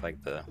doesn't look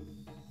like the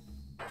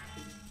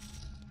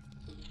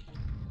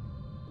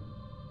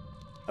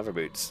hover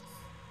boots.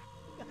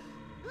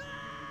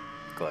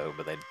 glow,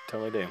 but they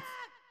totally do.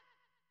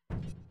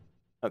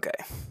 Okay.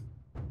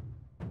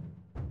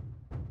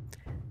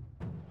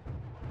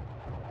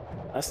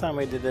 Last time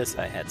we did this,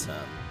 I had some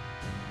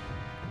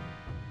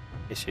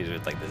issues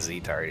with like the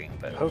Z targeting,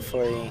 but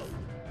hopefully...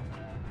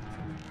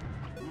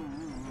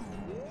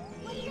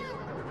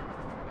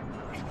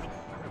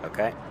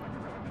 Okay.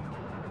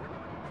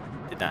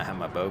 Did not have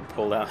my bow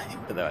pulled out,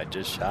 even though I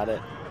just shot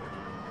it.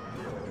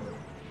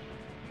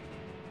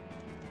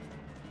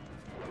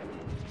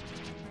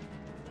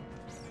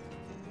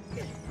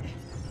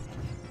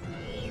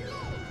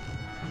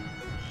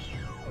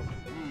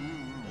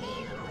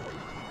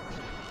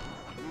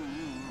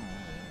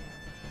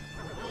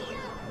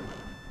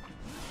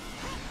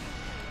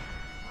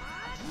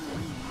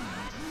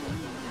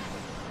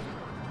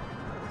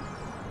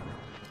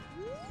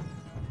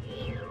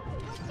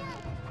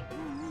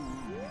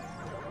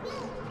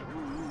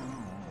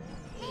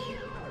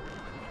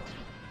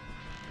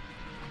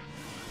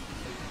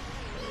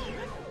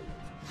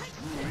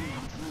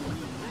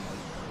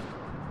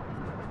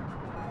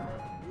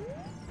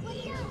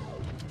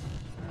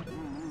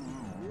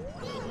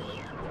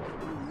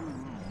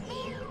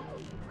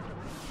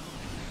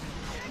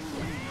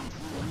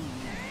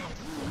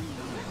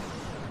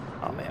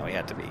 Oh man, we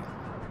had to be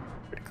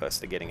pretty close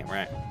to getting him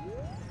right.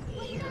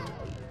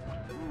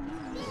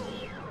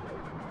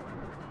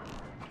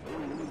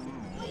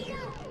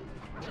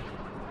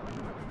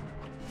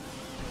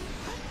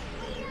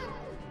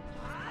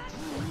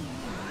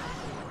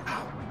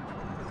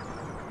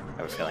 I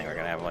have a feeling we're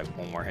gonna have like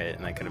one more hit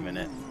and that could have been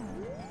it.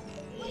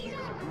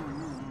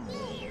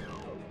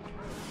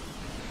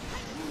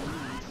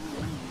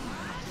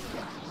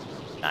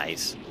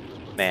 Nice.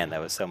 Man, that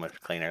was so much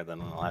cleaner than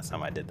the last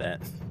time I did that.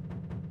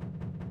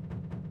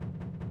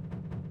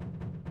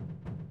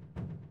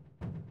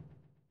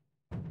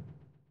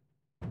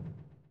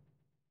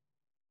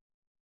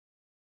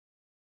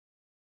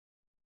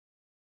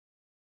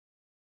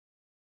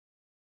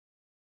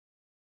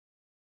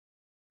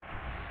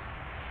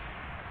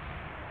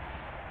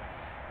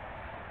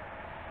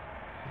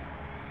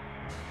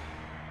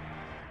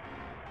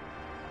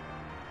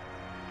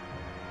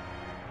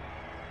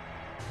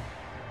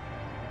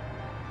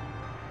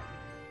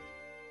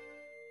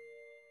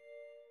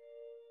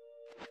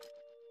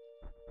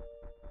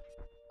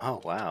 Oh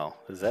wow,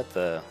 is that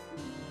the...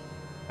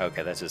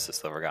 Okay, that's just the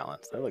silver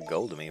gauntlets. That looked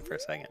gold to me for a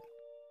second.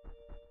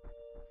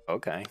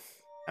 Okay.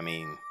 I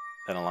mean,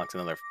 that unlocks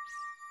another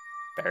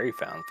berry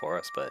found for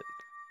us, but...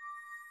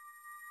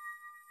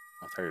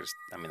 Well, there's...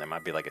 I mean, there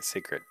might be like a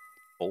secret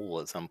bowl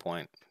at some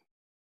point.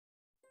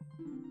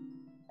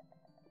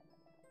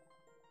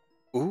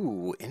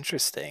 Ooh,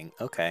 interesting.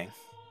 Okay.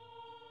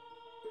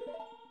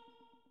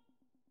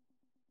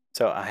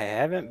 So I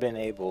haven't been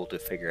able to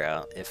figure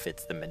out if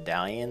it's the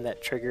medallion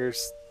that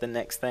triggers the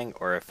next thing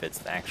or if it's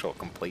the actual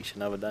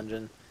completion of a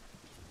dungeon.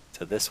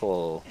 So this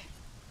will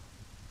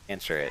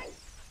answer it.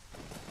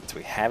 So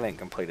we haven't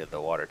completed the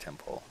water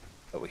temple,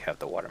 but we have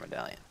the water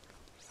medallion.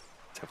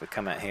 So if we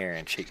come out here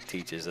and Chick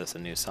teaches us a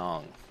new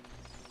song,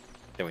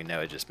 then we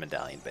know it's just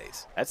medallion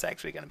base. That's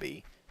actually going to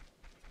be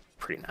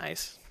pretty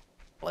nice.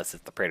 Unless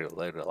it's the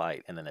Prelude to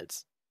Light and then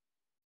it's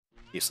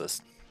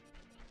useless.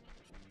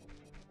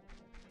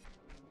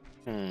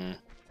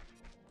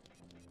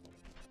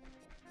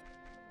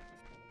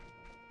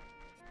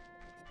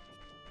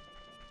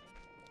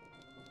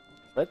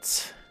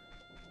 Let's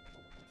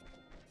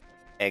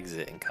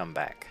exit and come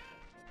back.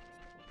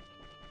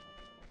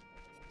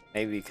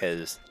 Maybe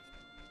because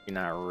you're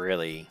not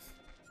really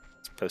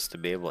supposed to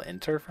be able to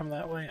enter from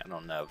that way. I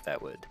don't know if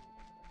that would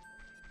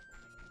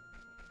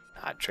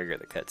not trigger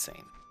the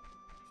cutscene.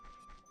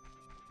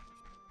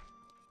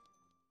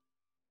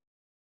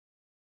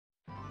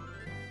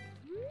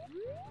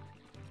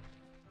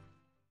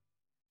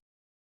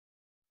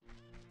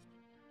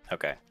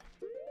 Okay.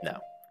 No.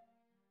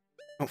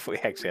 We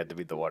actually had to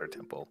beat the water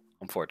temple,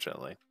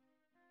 unfortunately.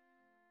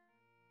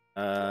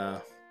 You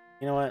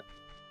know what?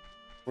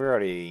 We're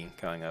already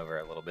going over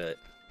a little bit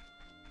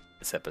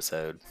this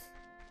episode.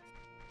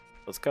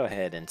 Let's go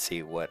ahead and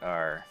see what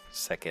our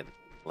second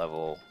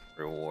level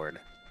reward.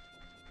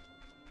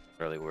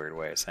 Really weird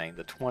way of saying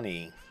the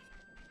 20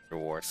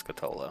 reward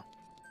Scatola.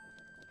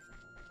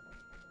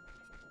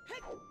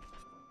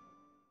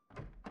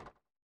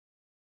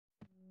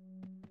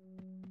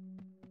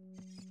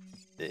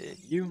 Did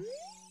you?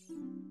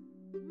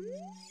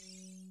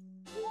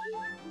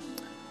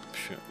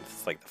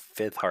 It's like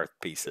the 5th hearth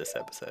piece this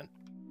episode.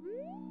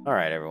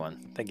 Alright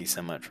everyone, thank you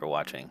so much for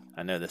watching.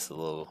 I know this is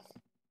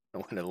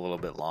went a little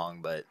bit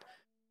long, but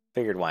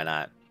figured why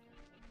not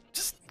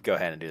just go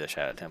ahead and do the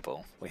Shadow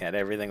Temple. We had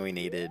everything we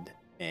needed,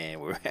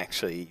 and we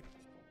actually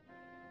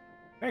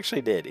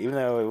did. Even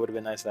though it would have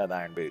been nice to have the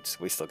iron boots,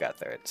 we still got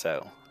through it.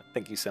 So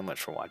thank you so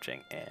much for watching,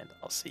 and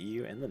I'll see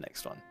you in the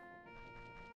next one.